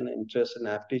 motivation, interest, and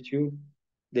aptitude.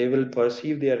 They will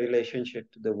perceive their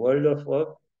relationship to the world of work.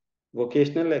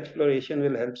 Vocational exploration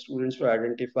will help students to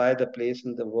identify the place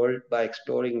in the world by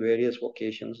exploring various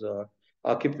vocations or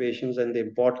occupations and the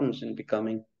importance in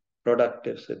becoming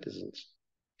productive citizens.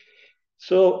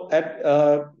 So at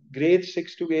grades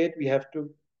 6 to 8, we have to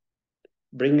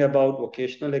bring about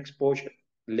vocational exposure,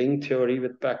 link theory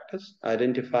with practice,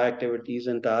 identify activities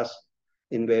and tasks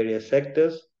in various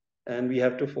sectors, and we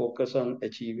have to focus on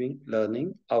achieving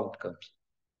learning outcomes.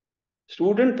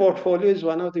 Student portfolio is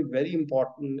one of the very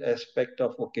important aspect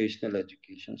of vocational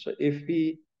education. So if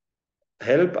we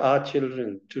help our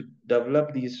children to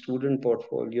develop these student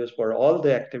portfolios for all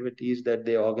the activities that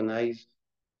they organize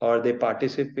or they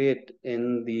participate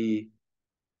in the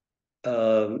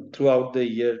throughout the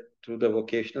year through the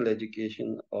vocational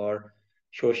education or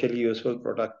socially useful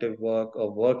productive work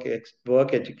or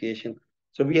work education.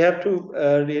 So we have to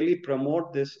really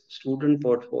promote this student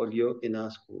portfolio in our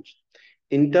schools.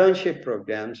 Internship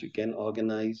programs you can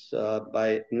organize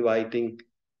by inviting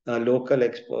local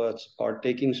experts or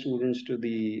taking students to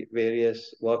the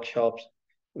various workshops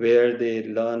where they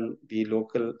learn the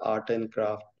local art and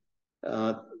craft.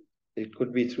 Uh, it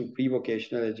could be through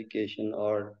pre-vocational education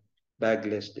or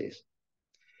bagless days.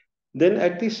 Then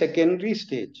at the secondary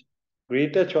stage,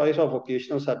 greater choice of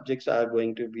vocational subjects are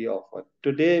going to be offered.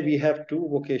 Today, we have two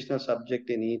vocational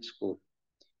subjects in each school.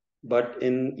 But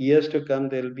in years to come,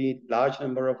 there will be large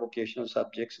number of vocational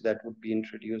subjects that would be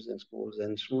introduced in schools,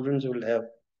 and students will have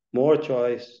more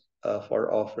choice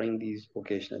for offering these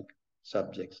vocational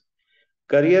subjects.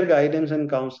 Career guidance and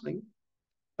counseling,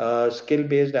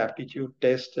 skill-based aptitude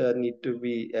tests need to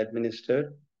be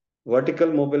administered.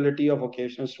 Vertical mobility of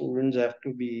vocational students have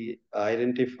to be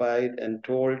identified and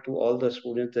told to all the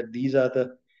students that these are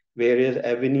the various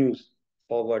avenues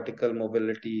for vertical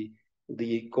mobility.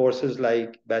 The courses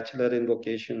like Bachelor in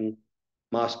Vocation,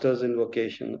 Masters in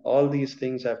Vocation, all these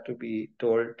things have to be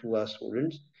told to our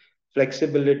students.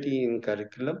 Flexibility in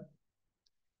curriculum.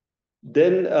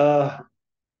 Then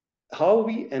how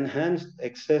we enhance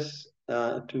access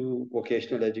to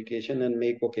vocational education and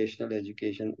make vocational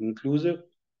education inclusive.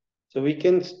 So we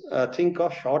can think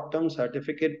of short-term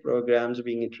certificate programs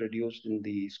being introduced in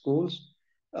the schools,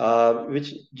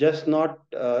 which just not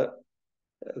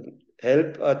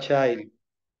help a child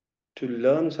to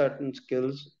learn certain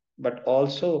skills, but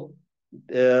also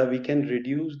we can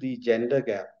reduce the gender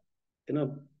gap. You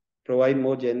know, provide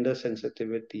more gender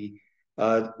sensitivity,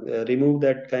 remove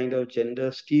that kind of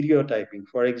gender stereotyping.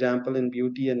 For example, in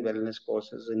beauty and wellness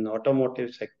courses in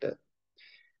automotive sector.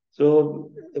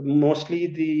 So mostly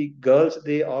the girls,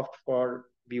 they opt for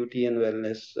beauty and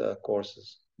wellness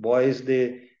courses. Boys,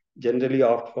 they generally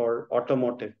opt for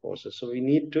automotive courses. So we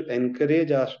need to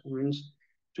encourage our students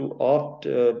to opt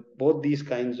both these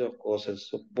kinds of courses.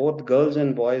 So both girls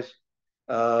and boys,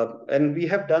 and we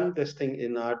have done this thing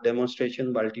in our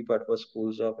demonstration multi-purpose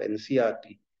schools of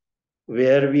NCRT,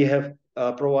 where we have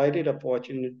provided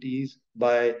opportunities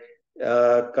by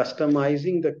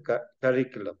customizing the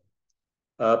curriculum,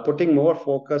 putting more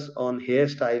focus on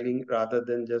hairstyling rather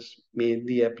than just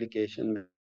mainly application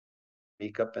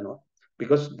makeup and all.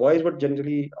 Because boys would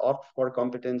generally opt for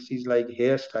competencies like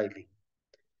hairstyling.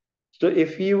 So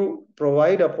if you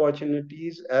provide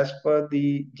opportunities as per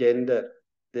the gender,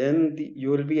 then you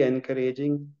will be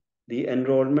encouraging the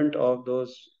enrollment of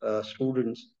those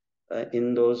students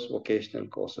in those vocational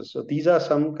courses. So these are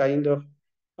some kind of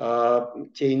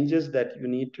changes that you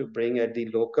need to bring at the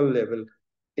local level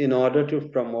in order to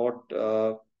promote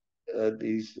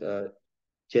these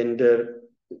gender,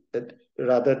 uh,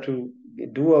 rather to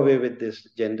do away with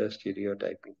this gender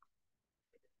stereotyping.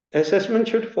 Assessment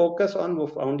should focus on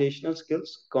foundational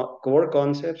skills, core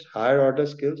concepts, higher order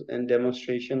skills, and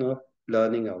demonstration of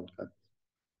learning outcomes.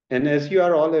 And as you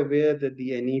are all aware that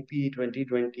the NEP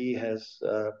 2020 has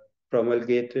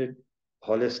promulgated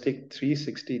holistic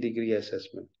 360-degree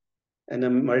assessment, and a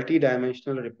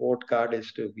multi-dimensional report card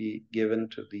is to be given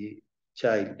to the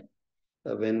child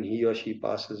when he or she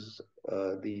passes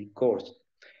the course.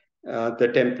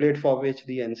 The template for which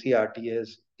the NCRT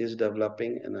is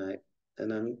developing,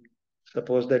 and I'm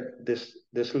suppose that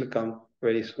this will come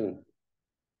very soon.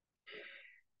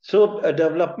 So a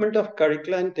development of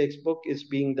curricula and textbook is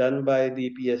being done by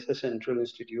the PSS Central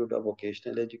Institute of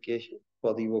Vocational Education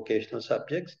for the vocational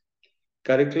subjects.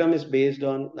 Curriculum is based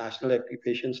on national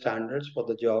occupation standards for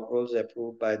the job roles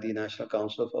approved by the National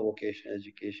Council for Vocational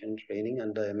Education Training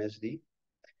under MSD.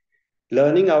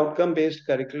 Learning outcome-based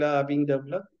curricula are being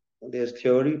developed. There's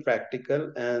theory,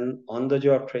 practical, and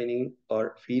on-the-job training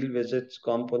or field visits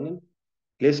component.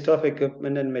 List of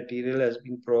equipment and material has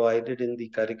been provided in the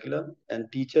curriculum,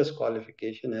 and teachers'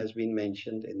 qualification has been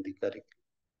mentioned in the curriculum.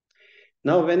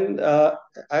 Now, when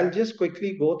I'll just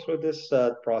quickly go through this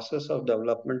process of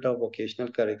development of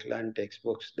vocational curricula and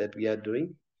textbooks that we are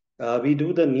doing. We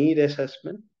do the need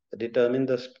assessment, determine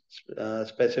the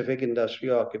specific industry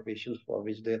or occupations for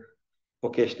which the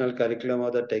vocational curriculum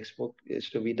or the textbook is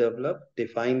to be developed,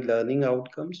 define learning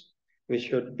outcomes, which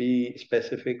should be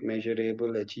specific,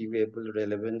 measurable, achievable,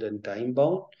 relevant, and time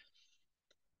bound.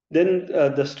 Then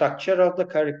the structure of the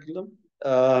curriculum,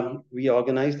 we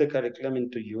organize the curriculum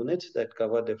into units that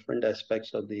cover different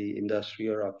aspects of the industry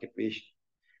or occupation.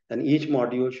 And each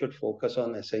module should focus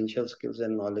on essential skills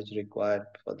and knowledge required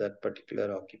for that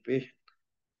particular occupation.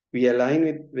 We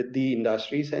align with the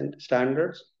industries and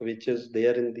standards, which is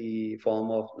there in the form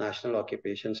of national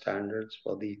occupation standards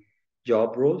for the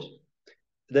job roles.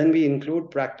 Then we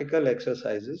include practical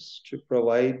exercises to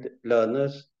provide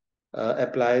learners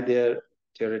apply their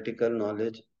theoretical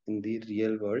knowledge in the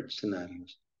real world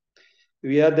scenarios.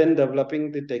 We are then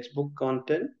developing the textbook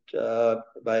content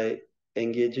by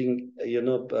engaging,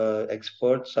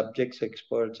 experts, subjects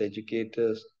experts,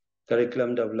 educators,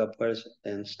 curriculum developers,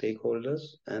 and stakeholders.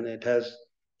 And it has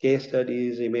case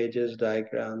studies, images,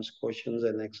 diagrams, questions,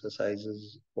 and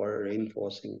exercises for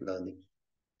reinforcing learning.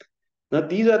 Now,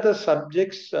 these are the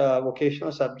subjects,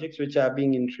 vocational subjects, which are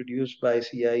being introduced by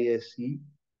CISC,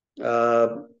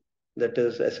 that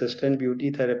is assistant beauty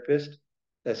therapist,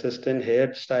 assistant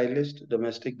hair stylist,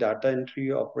 domestic data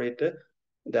entry operator,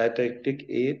 didactic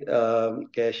aid,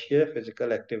 cashier,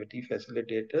 physical activity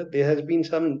facilitator. There has been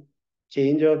some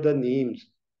change of the names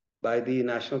by the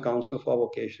National Council for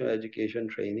Vocational Education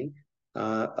Training,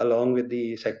 along with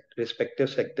the respective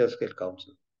sector skill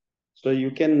council. So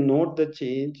you can note the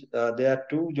change. There are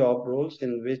two job roles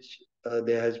in which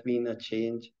there has been a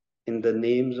change in the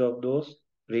names of those: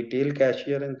 retail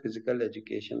cashier and physical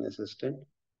education assistant,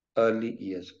 early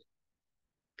years.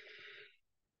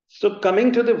 So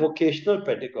coming to the vocational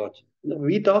pedagogy,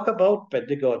 we talk about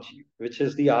pedagogy, which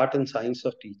is the art and science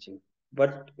of teaching.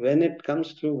 But when it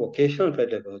comes to vocational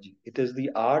pedagogy, it is the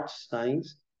art,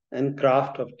 science, and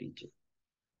craft of teaching.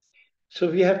 So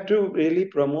we have to really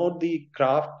promote the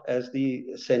craft as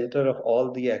the center of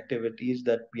all the activities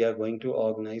that we are going to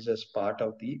organize as part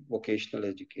of the vocational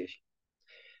education.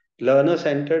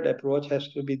 Learner-centered approach has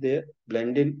to be there.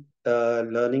 Blended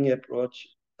learning approach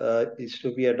is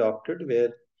to be adopted, where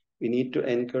we need to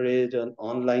encourage on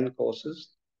online courses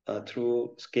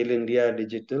through Skill India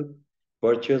Digital,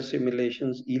 virtual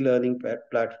simulations, e-learning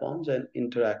platforms, and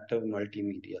interactive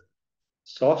multimedia.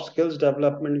 Soft skills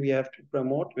development we have to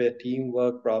promote, where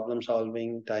teamwork, problem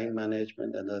solving, time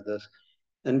management, and others.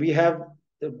 And we have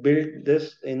inbuilt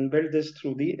this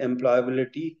through the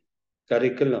employability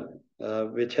curriculum,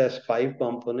 which has 5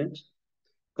 components: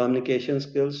 communication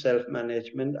skills,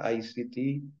 self-management,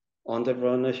 ICT,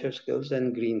 entrepreneurship skills,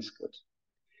 and green skills.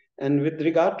 And with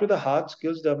regard to the hard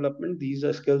skills development, these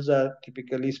skills are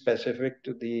typically specific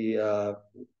to the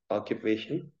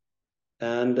occupation,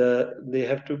 and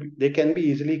they can be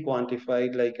easily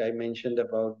quantified, like I mentioned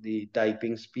about the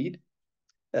typing speed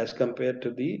as compared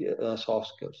to the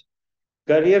soft skills.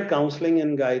 Career counseling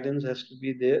and guidance has to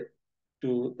be there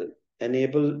to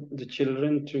enable the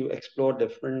children to explore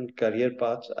different career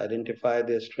paths, identify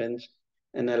their strengths,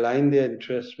 and align their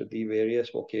interests with the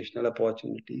various vocational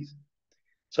opportunities.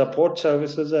 Support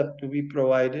services have to be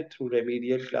provided through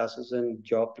remedial classes and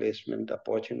job placement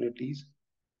opportunities.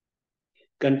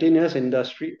 Continuous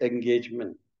industry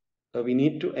engagement. We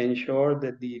need to ensure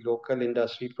that the local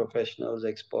industry professionals,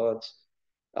 experts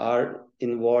are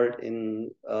involved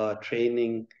in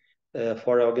training,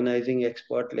 for organizing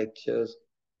expert lectures,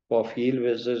 for field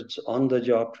visits, on the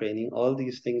job training. All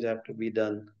these things have to be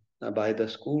done by the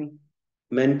school.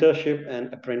 Mentorship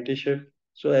and apprenticeship.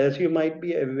 So as you might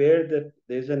be aware that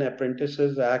there's an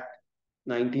Apprentices Act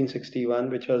 1961,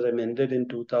 which was amended in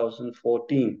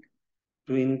 2014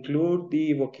 to include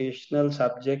the vocational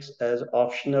subjects as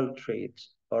optional trades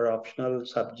or optional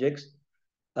subjects.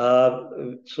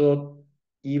 So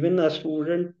even a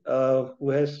student who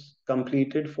has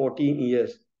completed 14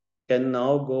 years can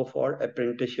now go for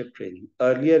apprenticeship training.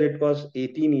 Earlier it was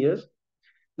 18 years.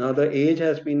 Now the age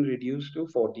has been reduced to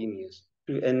 14 years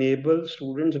to enable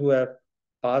students who have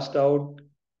passed out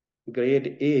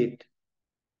grade 8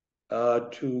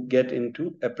 to get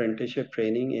into apprenticeship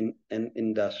training in an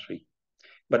industry.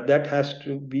 But that has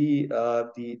to be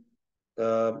the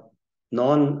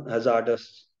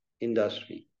non-hazardous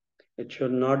industry. It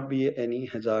should not be any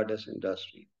hazardous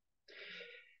industry.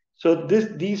 So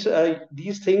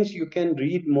these things you can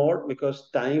read more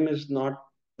because time is not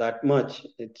that much.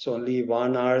 It's only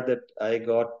 1 hour that I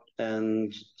got,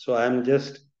 and so I'm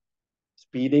just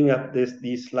speeding up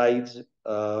these slides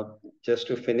just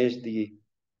to finish the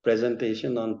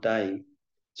presentation on time.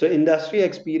 So industry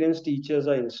experienced teachers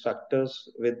are instructors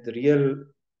with real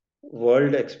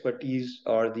world expertise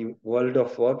or the world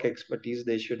of work expertise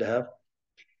they should have.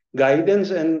 Guidance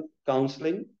and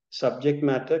counseling, subject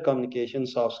matter, communication,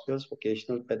 soft skills,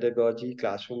 vocational pedagogy,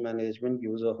 classroom management,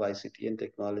 use of ICT and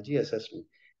technology, assessment.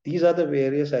 These are the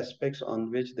various aspects on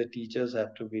which the teachers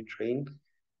have to be trained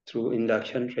through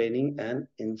induction training and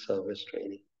in-service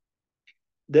training.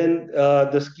 Then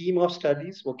the scheme of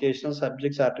studies, vocational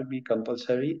subjects are to be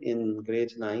compulsory in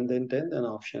grades 9th and 10th and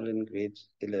optional in grades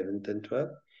 11th and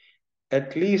 12th.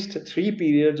 At least 3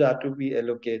 periods are to be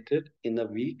allocated in a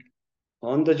week.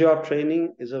 On-the-job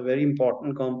training is a very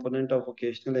important component of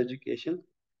vocational education.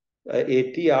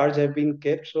 80 hours have been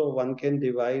kept, so one can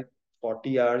divide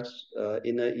 40 hours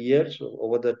in a year. So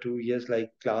over the 2 years,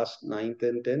 like class 9th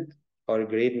and 10th, or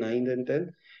grade 9th and 10th,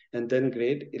 and then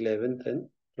grade 11th and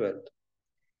 12th.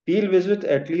 Field visits,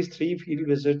 at least 3 field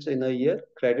visits in a year.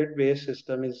 Credit-based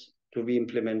system is to be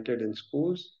implemented in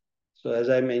schools. So as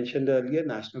I mentioned earlier,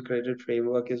 National Credit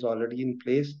Framework is already in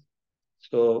place.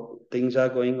 So things are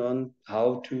going on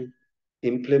how to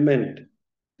implement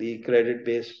the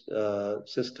credit-based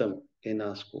system in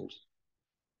our schools.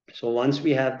 So once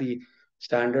we have the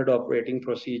standard operating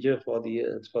procedure for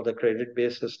the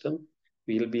credit-based system,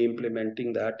 we'll be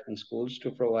implementing that in schools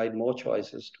to provide more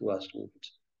choices to our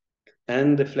students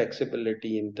and the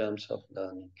flexibility in terms of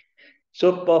learning.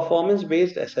 So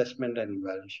performance-based assessment and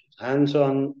evaluation,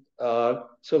 hands-on.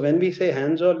 So when we say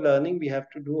hands-on learning, we have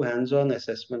to do hands-on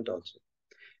assessment also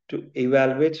to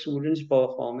evaluate students'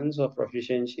 performance or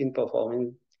proficiency in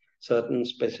performing certain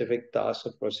specific tasks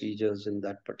or procedures in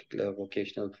that particular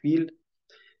vocational field.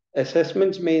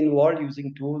 Assessments may involve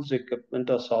using tools, equipment,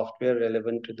 or software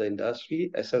relevant to the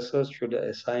industry. Assessors should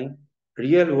assign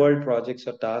real-world projects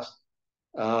or tasks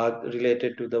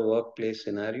related to the workplace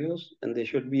scenarios, and they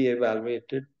should be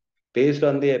evaluated based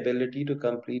on the ability to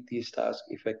complete these tasks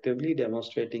effectively,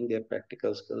 demonstrating their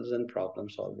practical skills and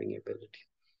problem-solving ability.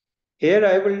 Here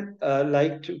I will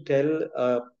like to tell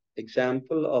an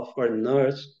example of a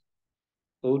nurse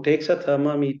who takes a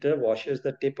thermometer, washes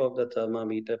the tip of the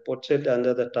thermometer, puts it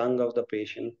under the tongue of the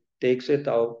patient, takes it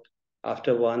out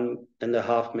after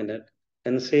 1.5 minutes,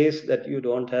 and says that you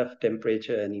don't have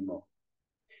temperature anymore.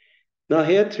 Now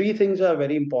here 3 things are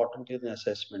very important in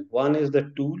assessment. One is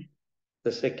the tool.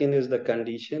 the second is the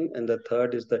condition, and the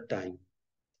third is the time.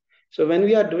 So when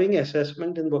we are doing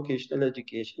assessment in vocational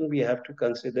education, we have to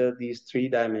consider these three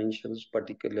dimensions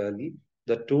particularly.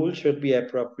 The tool should be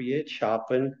appropriate,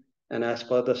 sharpened, and as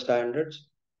per the standards.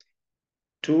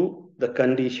 Two, the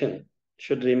condition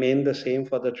should remain the same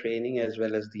for the training as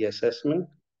well as the assessment.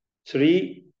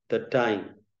 Three, the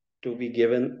time to be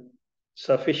given,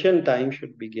 sufficient time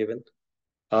should be given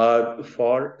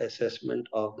for assessment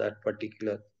of that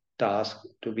particular task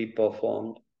to be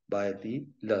performed by the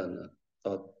learner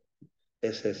or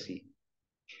SSE.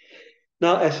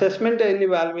 Now, assessment and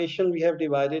evaluation, we have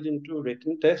divided into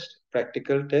written tests,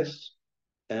 practical tests,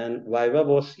 and viva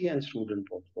voce and student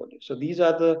portfolio. So these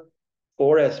are the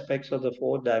four aspects of the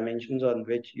four dimensions on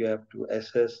which you have to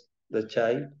assess the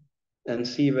child and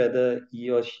see whether he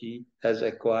or she has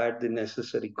acquired the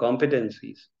necessary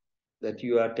competencies that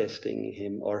you are testing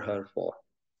him or her for.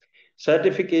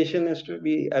 Certification is to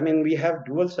be, we have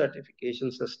dual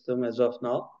certification system as of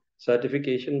now,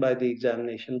 certification by the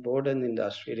examination board and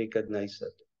industry recognized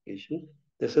certification.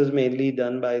 This is mainly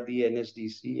done by the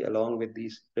NSDC along with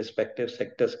these respective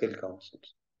sector skill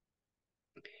councils.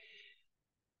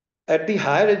 At the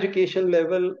higher education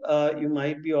level, you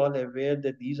might be all aware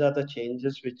that these are the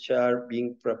changes which are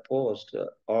being proposed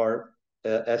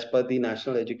as per the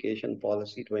National Education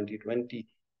Policy 2020,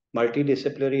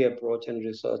 multidisciplinary approach and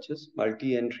researches,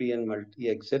 multi-entry and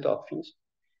multi-exit options,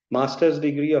 master's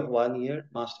degree of 1 year,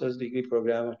 master's degree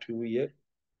program of 2 years,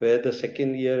 where the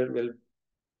second year will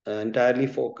entirely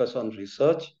focus on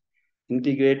research.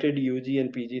 Integrated UG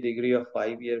and PG degree of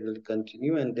 5 years will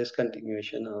continue, and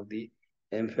discontinuation of the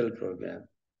MPhil program.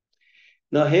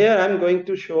 Now here I'm going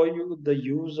to show you the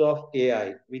use of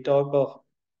AI. We talk of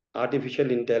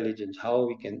artificial intelligence, how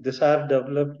we can. This I have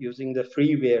developed using the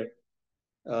freeware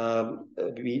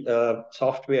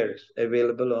softwares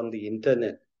available on the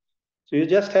internet. So you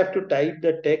just have to type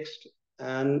the text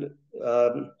and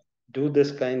do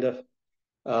this kind of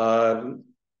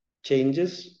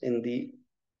changes in the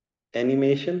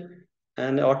animation,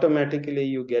 and automatically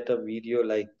you get a video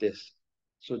like this.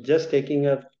 So just taking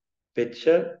a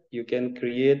picture, you can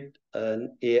create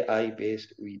an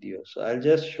AI-based video. So I'll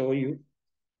just show you.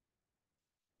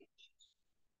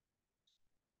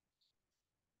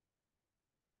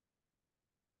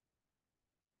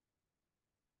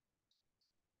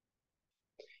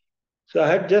 So I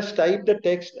have just typed the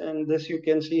text, and this you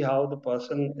can see how the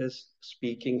person is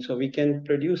speaking. So we can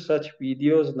produce such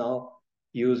videos now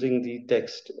using the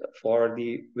text for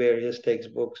the various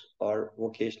textbooks or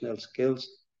vocational skills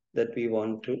that we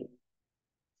want to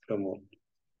promote.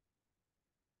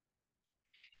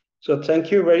 So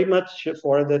thank you very much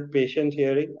for that patient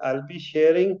hearing. I'll be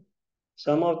sharing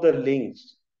some of the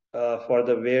links for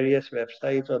the various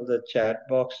websites on the chat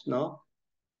box now,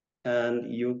 and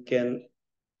you can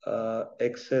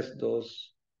access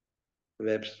those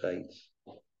websites.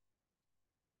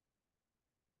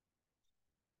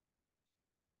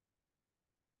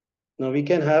 Now we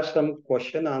can have some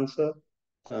question answer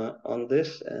on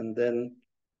this, and then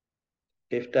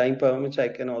if time permits, I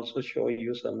can also show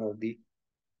you some of the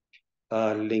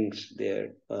links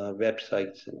there,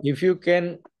 websites. If you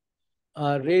can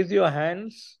raise your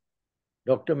hands,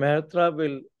 Dr. Mehrotra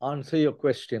will answer your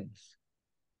questions.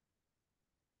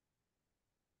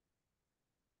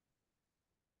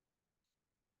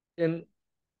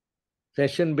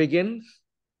 Session begins.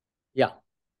 Yeah.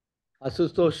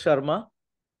 Asutosh Sharma.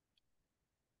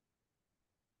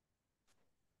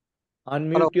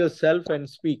 Unmute yourself and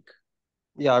speak.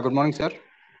 Yeah, good morning, sir.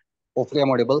 Hopefully,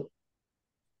 I'm audible.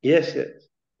 Yes, yes.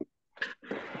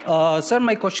 Sir,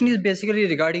 my question is basically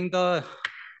regarding the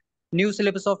new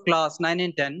syllabus of class 9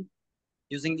 and 10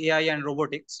 using AI and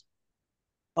robotics.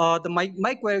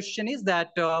 My question is that,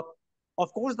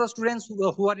 of course, the students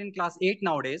who are in class 8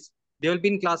 nowadays, they will be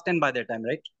in class 10 by that time,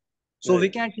 right? So we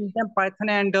can teach them Python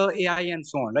and AI and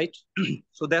so on, right?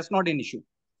 So that's not an issue.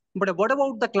 But what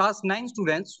about the class 9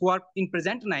 students who are in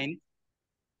present 9?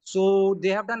 So they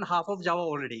have done half of Java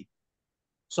already.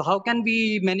 So how can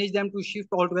we manage them to shift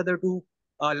altogether to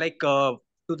to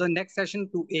the next session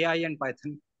to AI and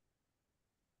Python?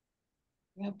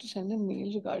 We have to send a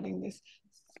mail regarding this.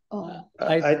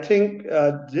 I think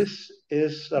this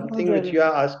is something which you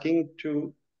are asking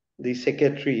to the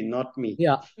secretary, not me.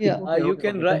 Yeah. Yeah. You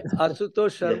can write,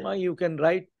 Asutosh Sharma, you can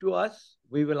write to us.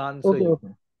 We will answer you.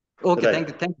 Okay, Right. thank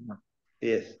you. Thank you.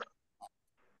 Yes.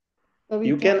 Kavita.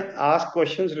 You can ask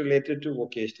questions related to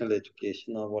vocational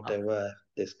education or whatever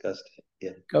I've discussed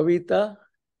here. Kavita,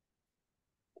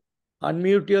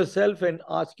 unmute yourself and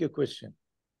ask your question.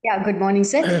 Yeah, good morning,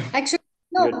 sir. Actually,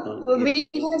 You're not, yeah. We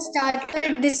have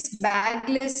started this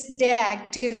bagless day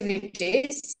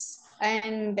activities,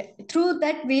 and through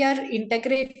that we are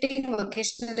integrating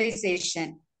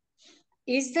vocationalization.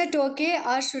 Is that okay,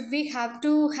 or should we have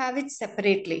to have it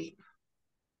separately?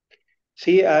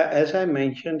 See, as I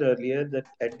mentioned earlier, that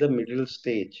at the middle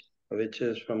stage, which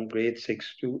is from grade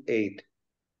 6 to 8,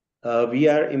 we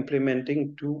are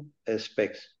implementing two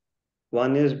aspects.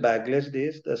 One is bagless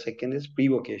days, the second is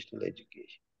pre-vocational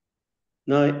education.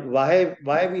 Now,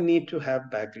 why we need to have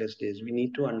bagless days? We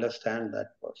need to understand that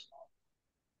first.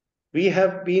 We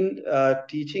have been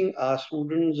teaching our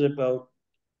students about,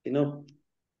 you know,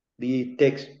 the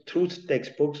text through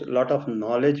textbooks, a lot of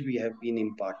knowledge we have been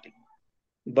imparting,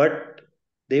 but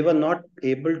they were not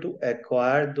able to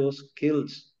acquire those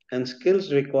skills, and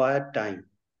skills require time,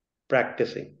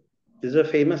 practicing. There's a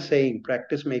famous saying,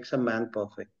 practice makes a man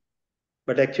perfect.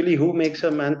 But actually, who makes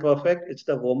a man perfect? It's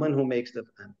the woman who makes the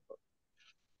man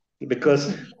perfect.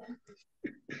 Because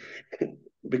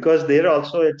because there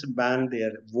also it's man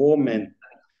there, woman.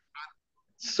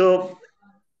 So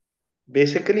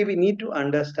basically, we need to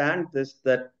understand this,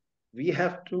 that we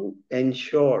have to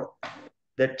ensure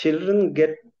that children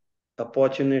get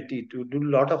opportunity to do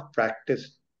a lot of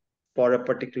practice for a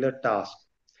particular task.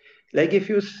 Like if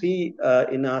you see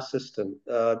in our system,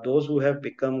 those who have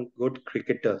become good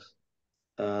cricketers,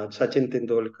 Sachin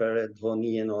Tendulkar and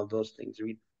Dhoni and all those things,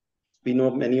 we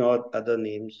know many other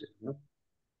names. You know?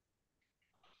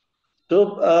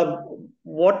 So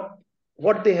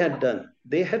what they had done,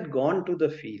 they had gone to the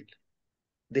field.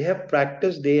 They have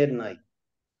practiced day and night.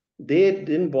 They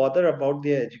didn't bother about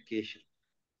their education.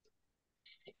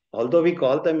 Although we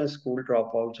call them as school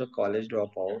dropouts or college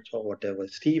dropouts or whatever,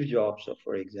 Steve Jobs,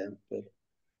 for example,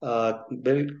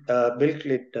 Bill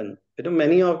Clinton, you know,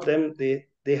 many of them they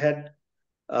had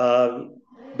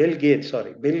Bill Gates,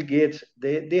 sorry, Bill Gates,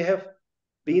 they have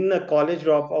been a college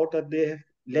dropout or they have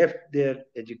left their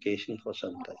education for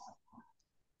some time.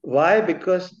 Why?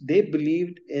 Because they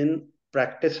believed in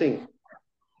practicing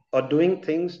or doing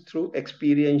things through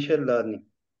experiential learning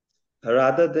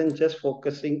rather than just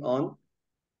focusing on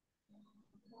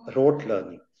rote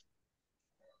learning.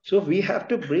 So we have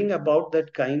to bring about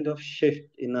that kind of shift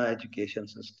in our education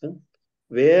system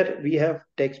where we have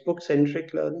textbook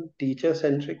centric learning, teacher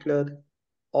centric learning,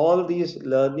 all these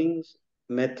learnings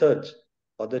methods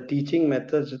or the teaching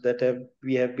methods that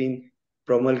we have been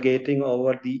promulgating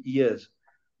over the years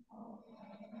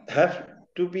have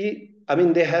to be, I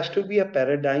mean, there has to be a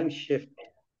paradigm shift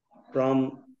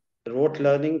from rote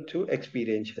learning to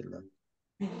experiential learning.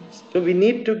 So we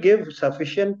need to give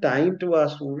sufficient time to our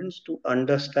students to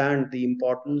understand the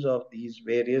importance of these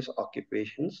various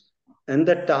occupations and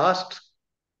the tasks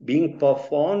being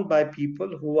performed by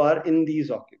people who are in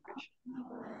these occupations.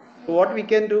 So what we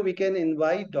can do, we can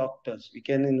invite doctors, we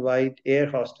can invite air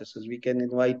hostesses, we can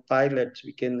invite pilots,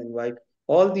 we can invite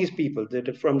all these people that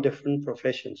are from different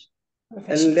professions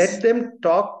and let them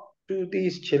talk to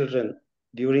these children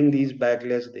during these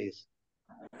bagless days,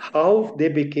 how they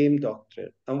became doctor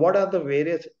and what are the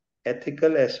various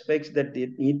ethical aspects that they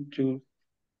need to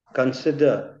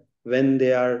consider when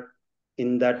they are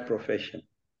in that profession.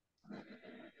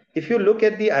 If you look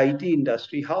at the IT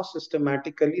industry, how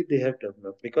systematically they have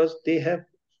developed, because they have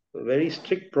very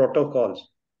strict protocols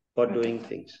for doing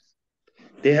things.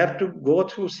 They have to go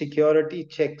through security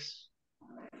checks,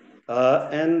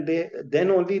 and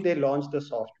then only they launch the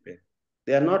software.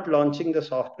 They are not launching the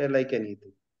software like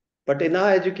anything. But in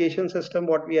our education system,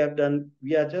 what we have done,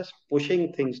 we are just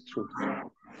pushing things through,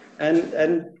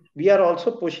 and we are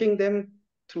also pushing them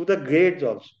through the grades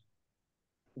also,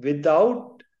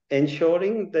 without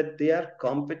ensuring that they are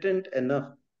competent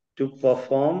enough to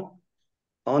perform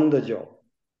on the job.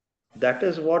 That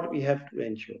is what we have to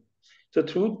ensure. So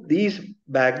through these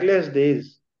bagless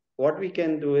days, what we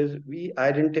can do is we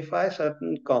identify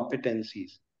certain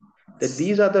competencies, that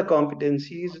these are the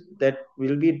competencies that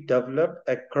will be developed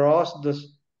across the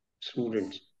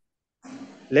students.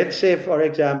 Let's say, for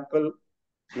example,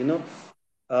 you know,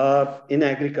 in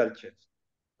agriculture,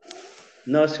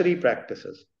 nursery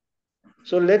practices.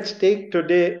 So let's take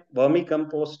today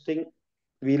vermicomposting.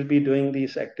 We'll be doing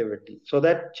these activities so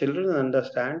that children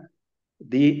understand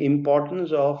the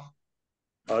importance of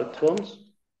earthworms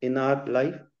in our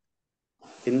life,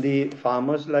 in the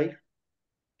farmer's life,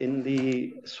 in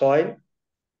the soil,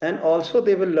 and also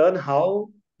they will learn how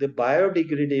the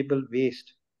biodegradable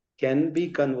waste can be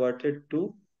converted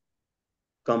to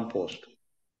compost,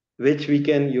 which we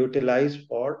can utilize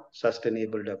for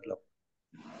sustainable development.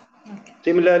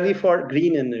 Similarly, for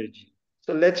green energy.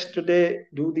 So let's today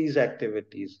do these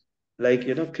activities like,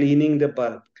 you know, cleaning the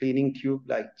bulb, cleaning tube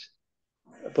lights.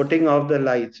 putting off the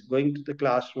lights, going to the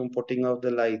classroom, putting off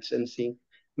the lights and seeing,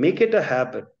 make it a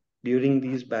habit during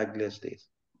these bagless days.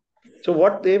 So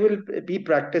what they will be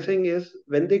practicing is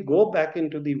when they go back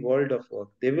into the world of work,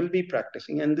 they will be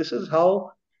practicing. And this is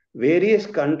how various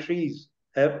countries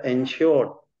have ensured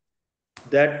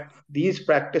that these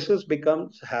practices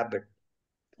becomes habit.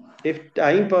 If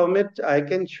time permits, I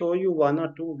can show you one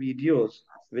or two videos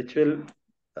which will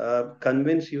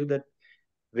convince you that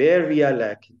where we are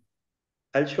lacking.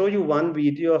 I'll show you one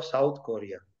video of South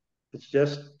Korea. It's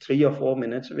just 3 or 4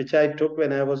 minutes, which I took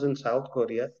when I was in South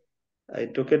Korea. I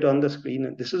took it on the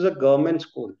screen. This is a government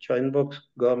school, Choinbuk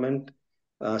Government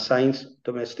Science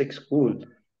Domestic School,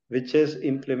 which is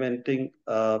implementing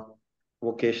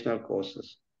vocational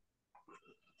courses.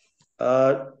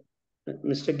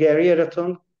 Mr. Gary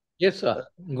Arathon, Yes, sir.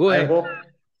 Go I ahead. hope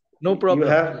No problem.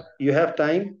 you have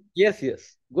time. Yes,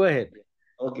 yes. Go ahead.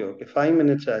 Okay. 5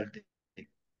 minutes I'll take.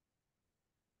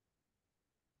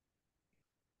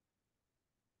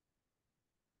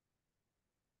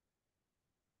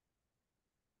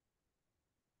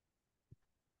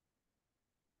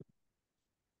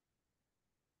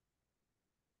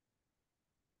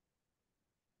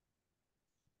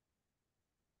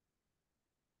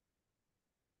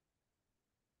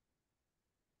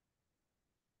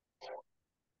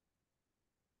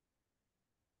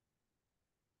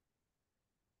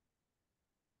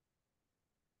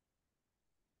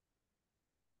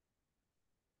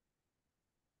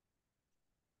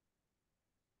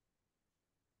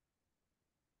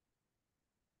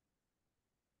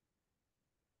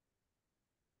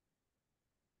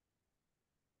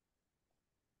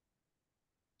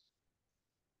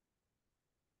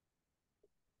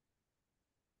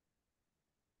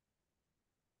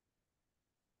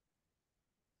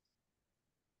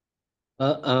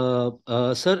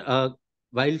 Sir,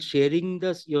 while sharing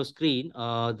your screen,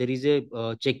 there is a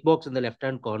checkbox in the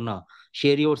left-hand corner.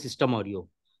 Share your system audio.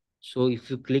 So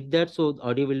if you click that, so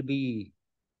audio will be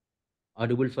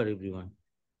audible for everyone.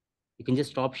 You can just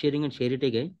stop sharing and share it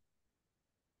again.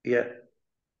 Yeah.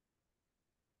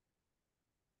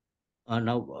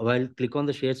 Now, while click on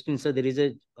the share screen, sir, there is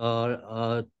a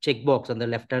checkbox on the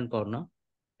left-hand corner.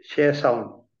 Share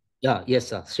sound. Yeah, yes,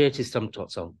 sir. Share system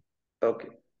sound. Okay.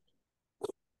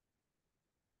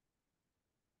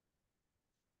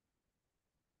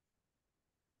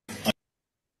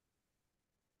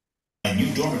 A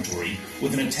new dormitory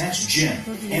with an attached gym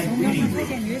and reading room,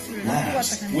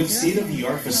 labs with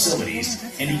state-of-the-art facilities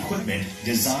and equipment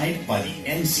designed by the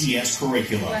NCS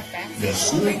curriculum. The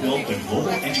school built the Global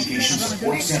Education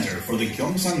Support Center for the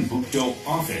Gyeongsangbuk-do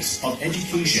Office of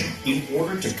Education in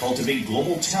order to cultivate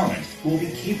global talent who will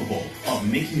be capable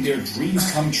of making their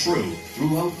dreams come true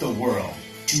throughout the world.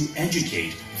 To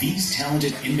educate these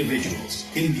talented individuals,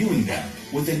 imbuing them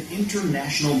with an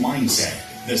international mindset,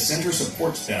 the center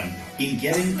supports them in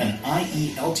getting an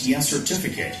IELTS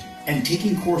certificate and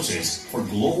taking courses for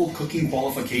global cooking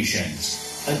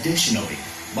qualifications. Additionally,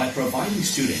 by providing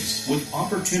students with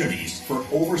opportunities for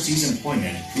overseas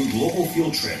employment through global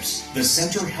field trips, the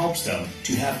center helps them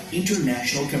to have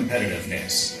international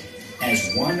competitiveness.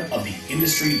 As one of the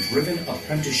industry-driven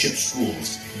apprenticeship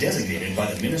schools designated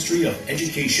by the Ministry of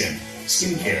Education,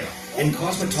 Skincare, and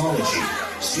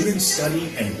Cosmetology, students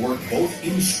study and work both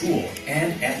in school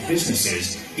and at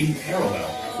businesses in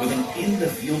parallel with an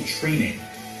in-the-field training.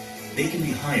 They can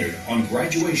be hired on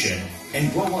graduation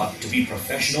and grow up to be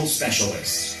professional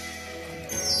specialists.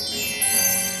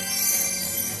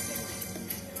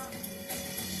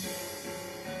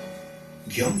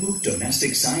 Gyeongbuk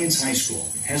Domestic Science High School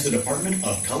has the Department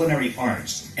of Culinary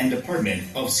Arts and Department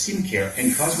of Skincare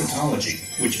and Cosmetology,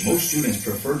 which most students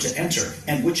prefer to enter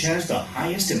and which has the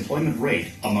highest employment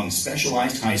rate among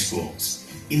specialized high schools.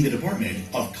 In the Department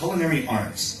of Culinary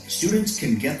Arts, students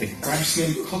can get the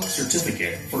Craftsman Cook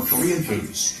Certificate for Korean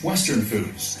foods, Western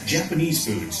foods, Japanese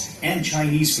foods, and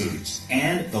Chinese foods,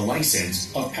 and the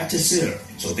license of pâtissier,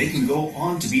 so they can go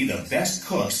on to be the best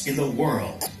cooks in the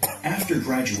world. After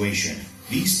graduation,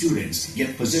 these students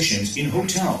get positions in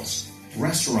hotels,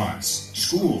 restaurants,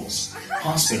 schools,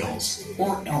 hospitals,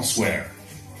 or elsewhere.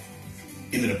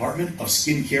 In the Department of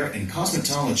Skincare and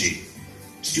Cosmetology,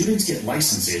 students get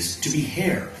licenses to be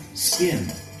hair,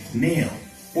 skin, nail,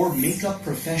 or makeup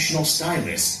professional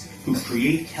stylists who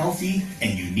create healthy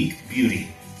and unique beauty.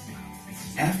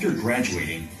 After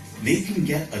graduating, they can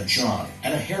get a job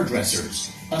at a hairdresser's,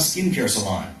 a skincare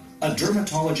salon, a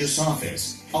dermatologist's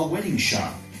office, a wedding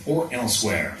shop, or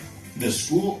elsewhere. The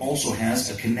school also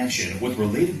has a connection with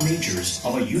related majors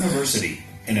of a university,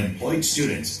 and employed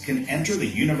students can enter the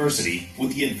university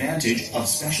with the advantage of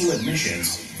special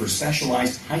admissions for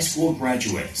specialized high school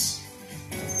graduates.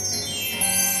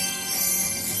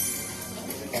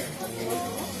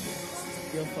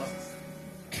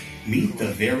 Meet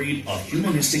the varied of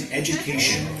humanistic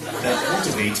education that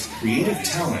cultivates creative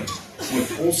talent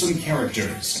with wholesome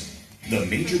characters. The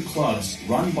major clubs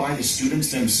run by the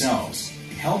students themselves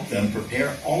help them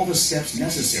prepare all the steps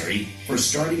necessary for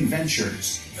starting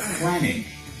ventures, planning,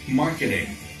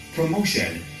 marketing,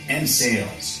 promotion, and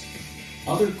sales.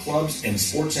 Other clubs and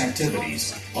sports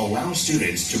activities allow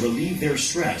students to relieve their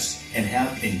stress and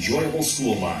have enjoyable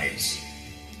school lives.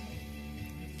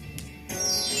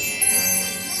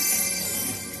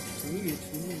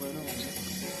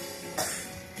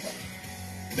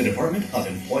 The Department of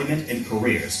Employment and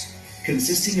Careers,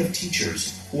 consisting of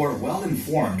teachers who are well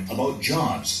informed about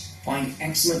jobs, find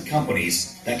excellent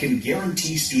companies that can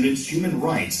guarantee students human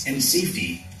rights and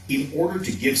safety in order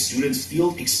to give students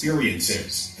field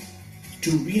experiences.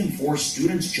 To reinforce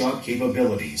students' job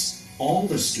capabilities, all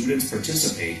the students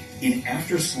participate in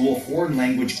after-school foreign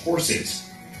language courses,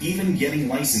 even getting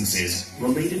licenses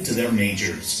related to their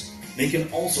majors. They can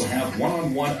also have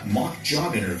one-on-one mock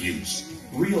job interviews,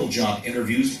 real job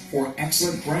interviews for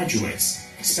excellent graduates,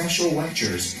 special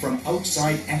lectures from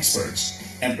outside experts,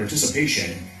 and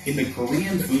participation in the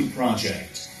Korean Food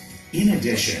Project. In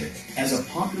addition, as a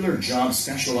popular job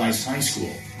specialized high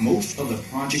school, most of the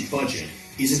project budget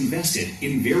is invested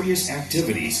in various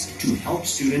activities to help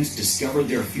students discover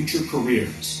their future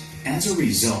careers. As a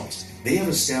result, they have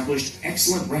established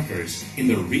excellent records in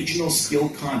the regional skill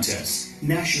contests,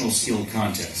 national skill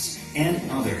contests, and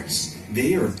others.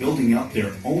 They are building up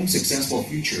their own successful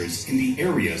futures in the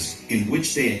areas in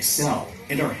which they excel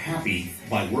and are happy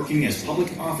by working as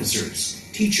public officers,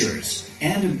 teachers,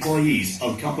 and employees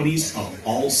of companies of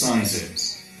all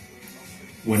sizes.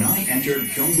 When I entered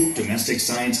Gyeongbuk Domestic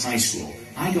Science High School,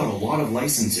 I got a lot of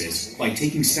licenses by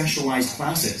taking specialized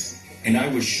classes, and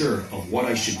I was sure of what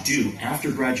I should do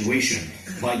after graduation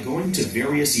by going to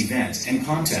various events and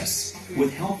contests.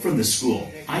 With help from the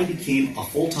school, I became a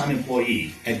full-time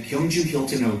employee at Gyeongju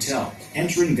Hilton Hotel,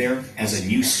 entering there as a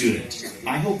new student.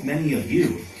 I hope many of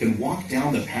you can walk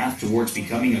down the path towards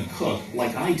becoming a cook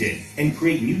like I did and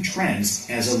create new trends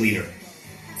as a leader.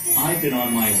 I've been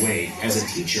on my way as a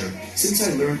teacher since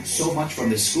I learned so much from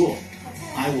this school.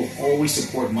 I will always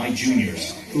support my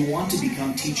juniors who want to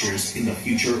become teachers in the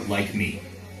future like me.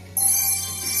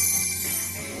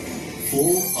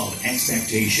 Full of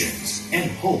expectations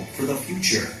and hope for the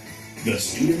future, the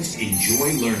students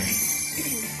enjoy learning.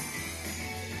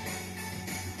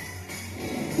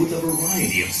 With a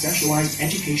variety of specialized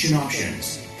education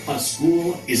options, a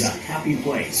school is a happy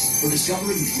place for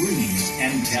discovering dreams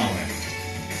and talent.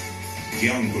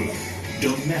 Gyeongbuk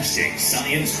Domestic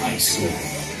Science High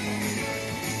School.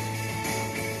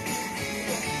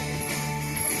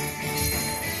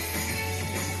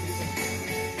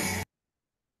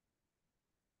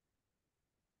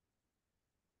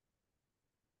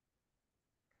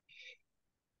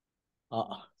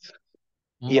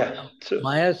 Yeah. So,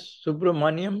 Maya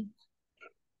Subramaniam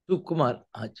Sukumar.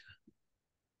 Acha.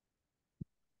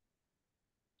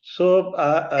 so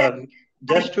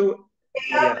just to,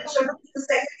 yeah. So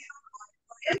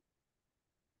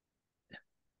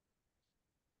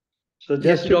Yes,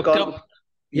 just to doctor.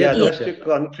 Yes, just to doctor.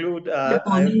 conclude, Good I would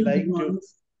morning. like Good to morning.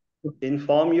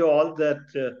 inform you all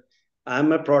that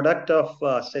I'm a product of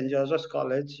St. Joseph's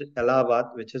College, Allahabad,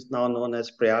 which is now known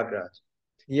as Prayagraj.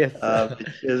 Yes.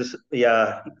 Which is,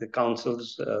 the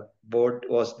council's board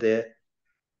was there.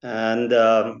 And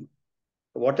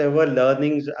whatever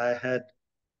learnings I had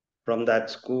from that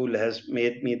school has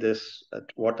made me this,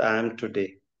 what I am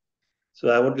today. So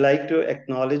I would like to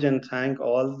acknowledge and thank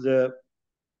all the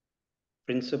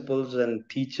principals and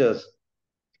teachers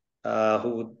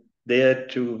who there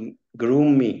to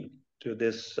groom me to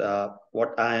this,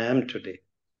 what I am today.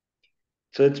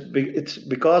 So it's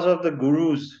because of the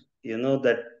gurus,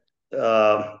 that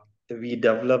we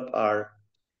develop our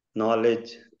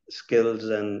knowledge, skills,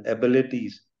 and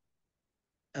abilities.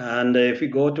 And if you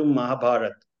go to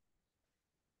Mahabharata,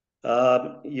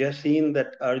 you have seen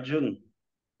that Arjun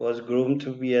was groomed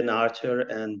to be an archer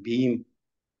and Bhim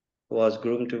was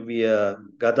groomed to be a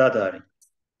Gadadhari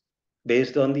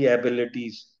based on the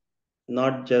abilities,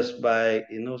 not just by,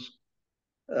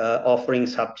 offering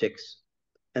subjects.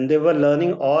 And they were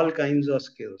learning all kinds of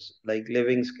skills, like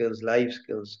living skills, life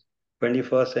skills,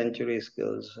 21st century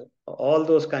skills, all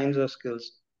those kinds of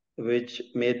skills which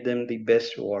made them the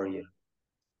best warrior.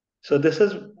 So this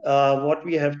is what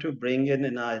we have to bring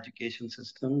in our education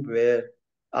system, where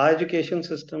our education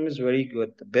system is very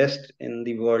good, the best in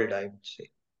the world, I would say.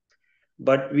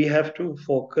 But we have to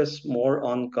focus more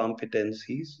on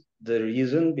competencies. The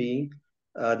reason being,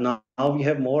 now we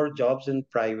have more jobs in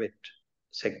private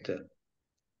sector.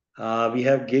 We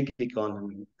have gig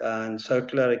economy and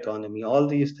circular economy. All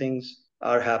these things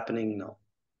are happening now.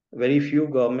 Very few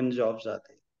government jobs are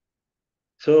there.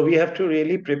 So we have to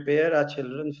really prepare our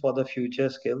children for the future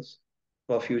skills,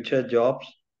 for future jobs,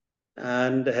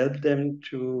 and help them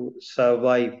to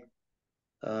survive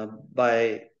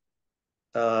by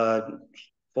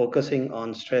focusing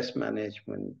on stress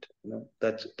management.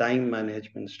 That's time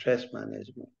management, stress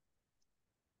management.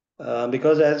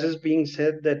 Because as is being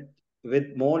said that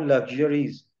with more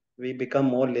luxuries, we become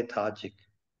more lethargic.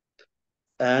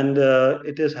 And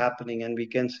it is happening, and we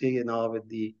can see now with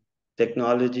the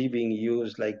technology being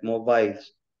used like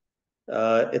mobiles,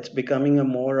 it's becoming a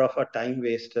more of a time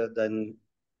waster than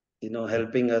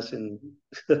helping us in.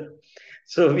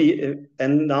 So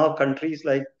and now countries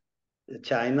like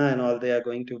China and all, they are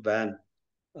going to ban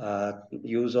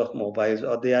use of mobiles,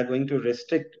 or they are going to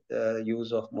restrict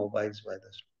use of mobiles by the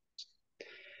students.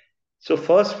 So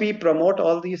first we promote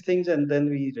all these things and then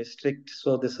we restrict.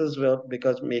 So this is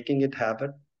because making it habit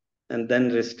and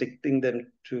then restricting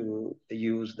them to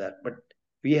use that. But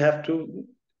we have to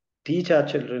teach our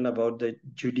children about the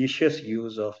judicious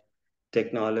use of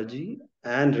technology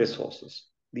and resources.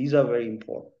 These are very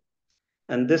important.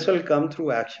 And this will come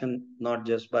through action, not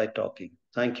just by talking.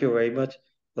 Thank you very much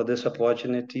for this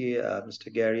opportunity,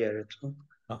 Mr. Gary Aritzo.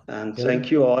 And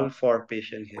thank you all for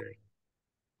patient hearing.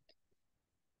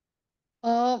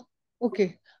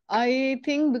 Okay. I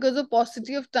think because of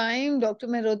paucity of time, Dr.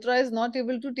 Mehrotra is not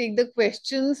able to take the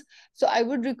questions. So I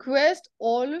would request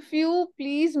all of you,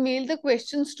 please mail the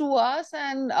questions to us,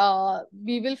 and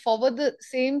we will forward the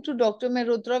same to Dr.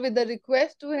 Mehrotra with a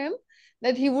request to him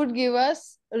that he would give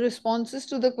us responses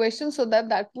to the questions, so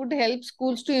that would help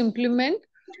schools to implement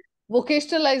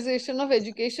vocationalization of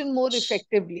education more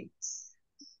effectively.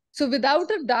 So without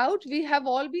a doubt, we have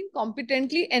all been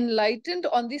competently enlightened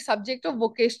on the subject of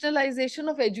vocationalization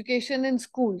of education in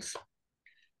schools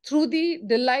through the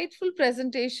delightful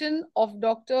presentation of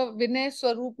Dr. Vinay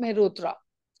Swarup Mehrotra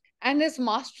and his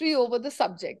mastery over the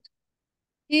subject.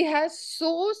 He has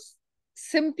so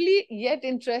simply yet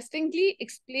interestingly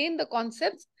explained the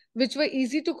concepts which were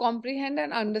easy to comprehend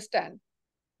and understand.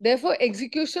 Therefore,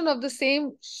 execution of the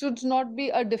same should not be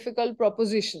a difficult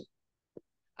proposition.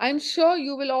 I'm sure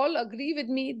you will all agree with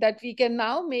me that we can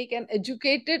now make an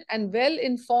educated and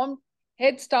well-informed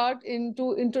head start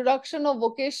into introduction of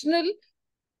vocational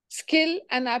skill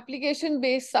and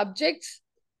application-based subjects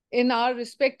in our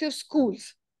respective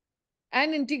schools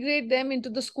and integrate them into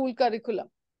the school curriculum.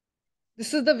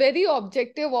 This is the very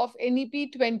objective of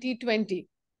NEP 2020.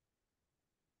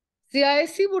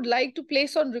 CISC would like to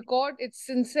place on record its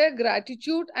sincere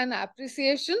gratitude and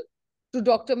appreciation to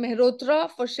Dr.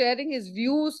 Mehrotra for sharing his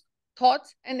views,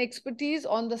 thoughts, and expertise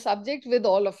on the subject with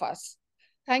all of us.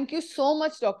 Thank you so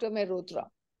much, Dr. Mehrotra.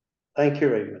 Thank you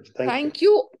very much. Thank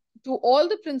you to all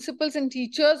the principals and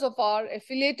teachers of our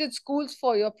affiliated schools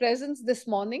for your presence this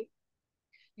morning.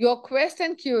 Your quest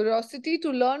and curiosity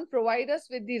to learn provide us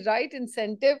with the right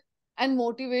incentive and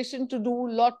motivation to do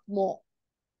a lot more.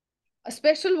 A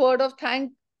special word of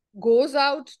thanks goes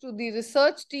out to the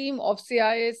research team of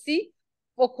CISC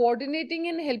for coordinating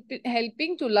and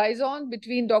helping to liaison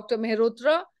between Dr.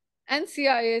 Mehrotra and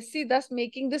CISC, thus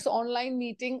making this online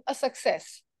meeting a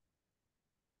success.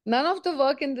 None of the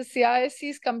work in the CISC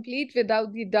is complete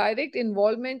without the direct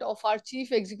involvement of our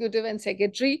Chief Executive and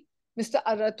Secretary, Mr.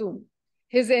 Aratun.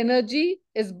 His energy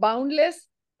is boundless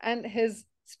and his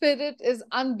spirit is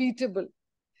unbeatable.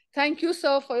 Thank you,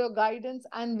 sir, for your guidance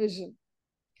and vision.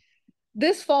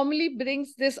 This formally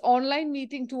brings this online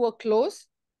meeting to a close.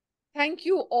 Thank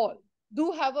you all.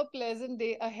 Do have a pleasant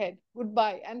day ahead.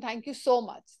 Goodbye, and thank you so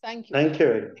much. Thank you. Thank you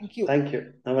very much. Thank you. Thank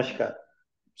you. Namaskar.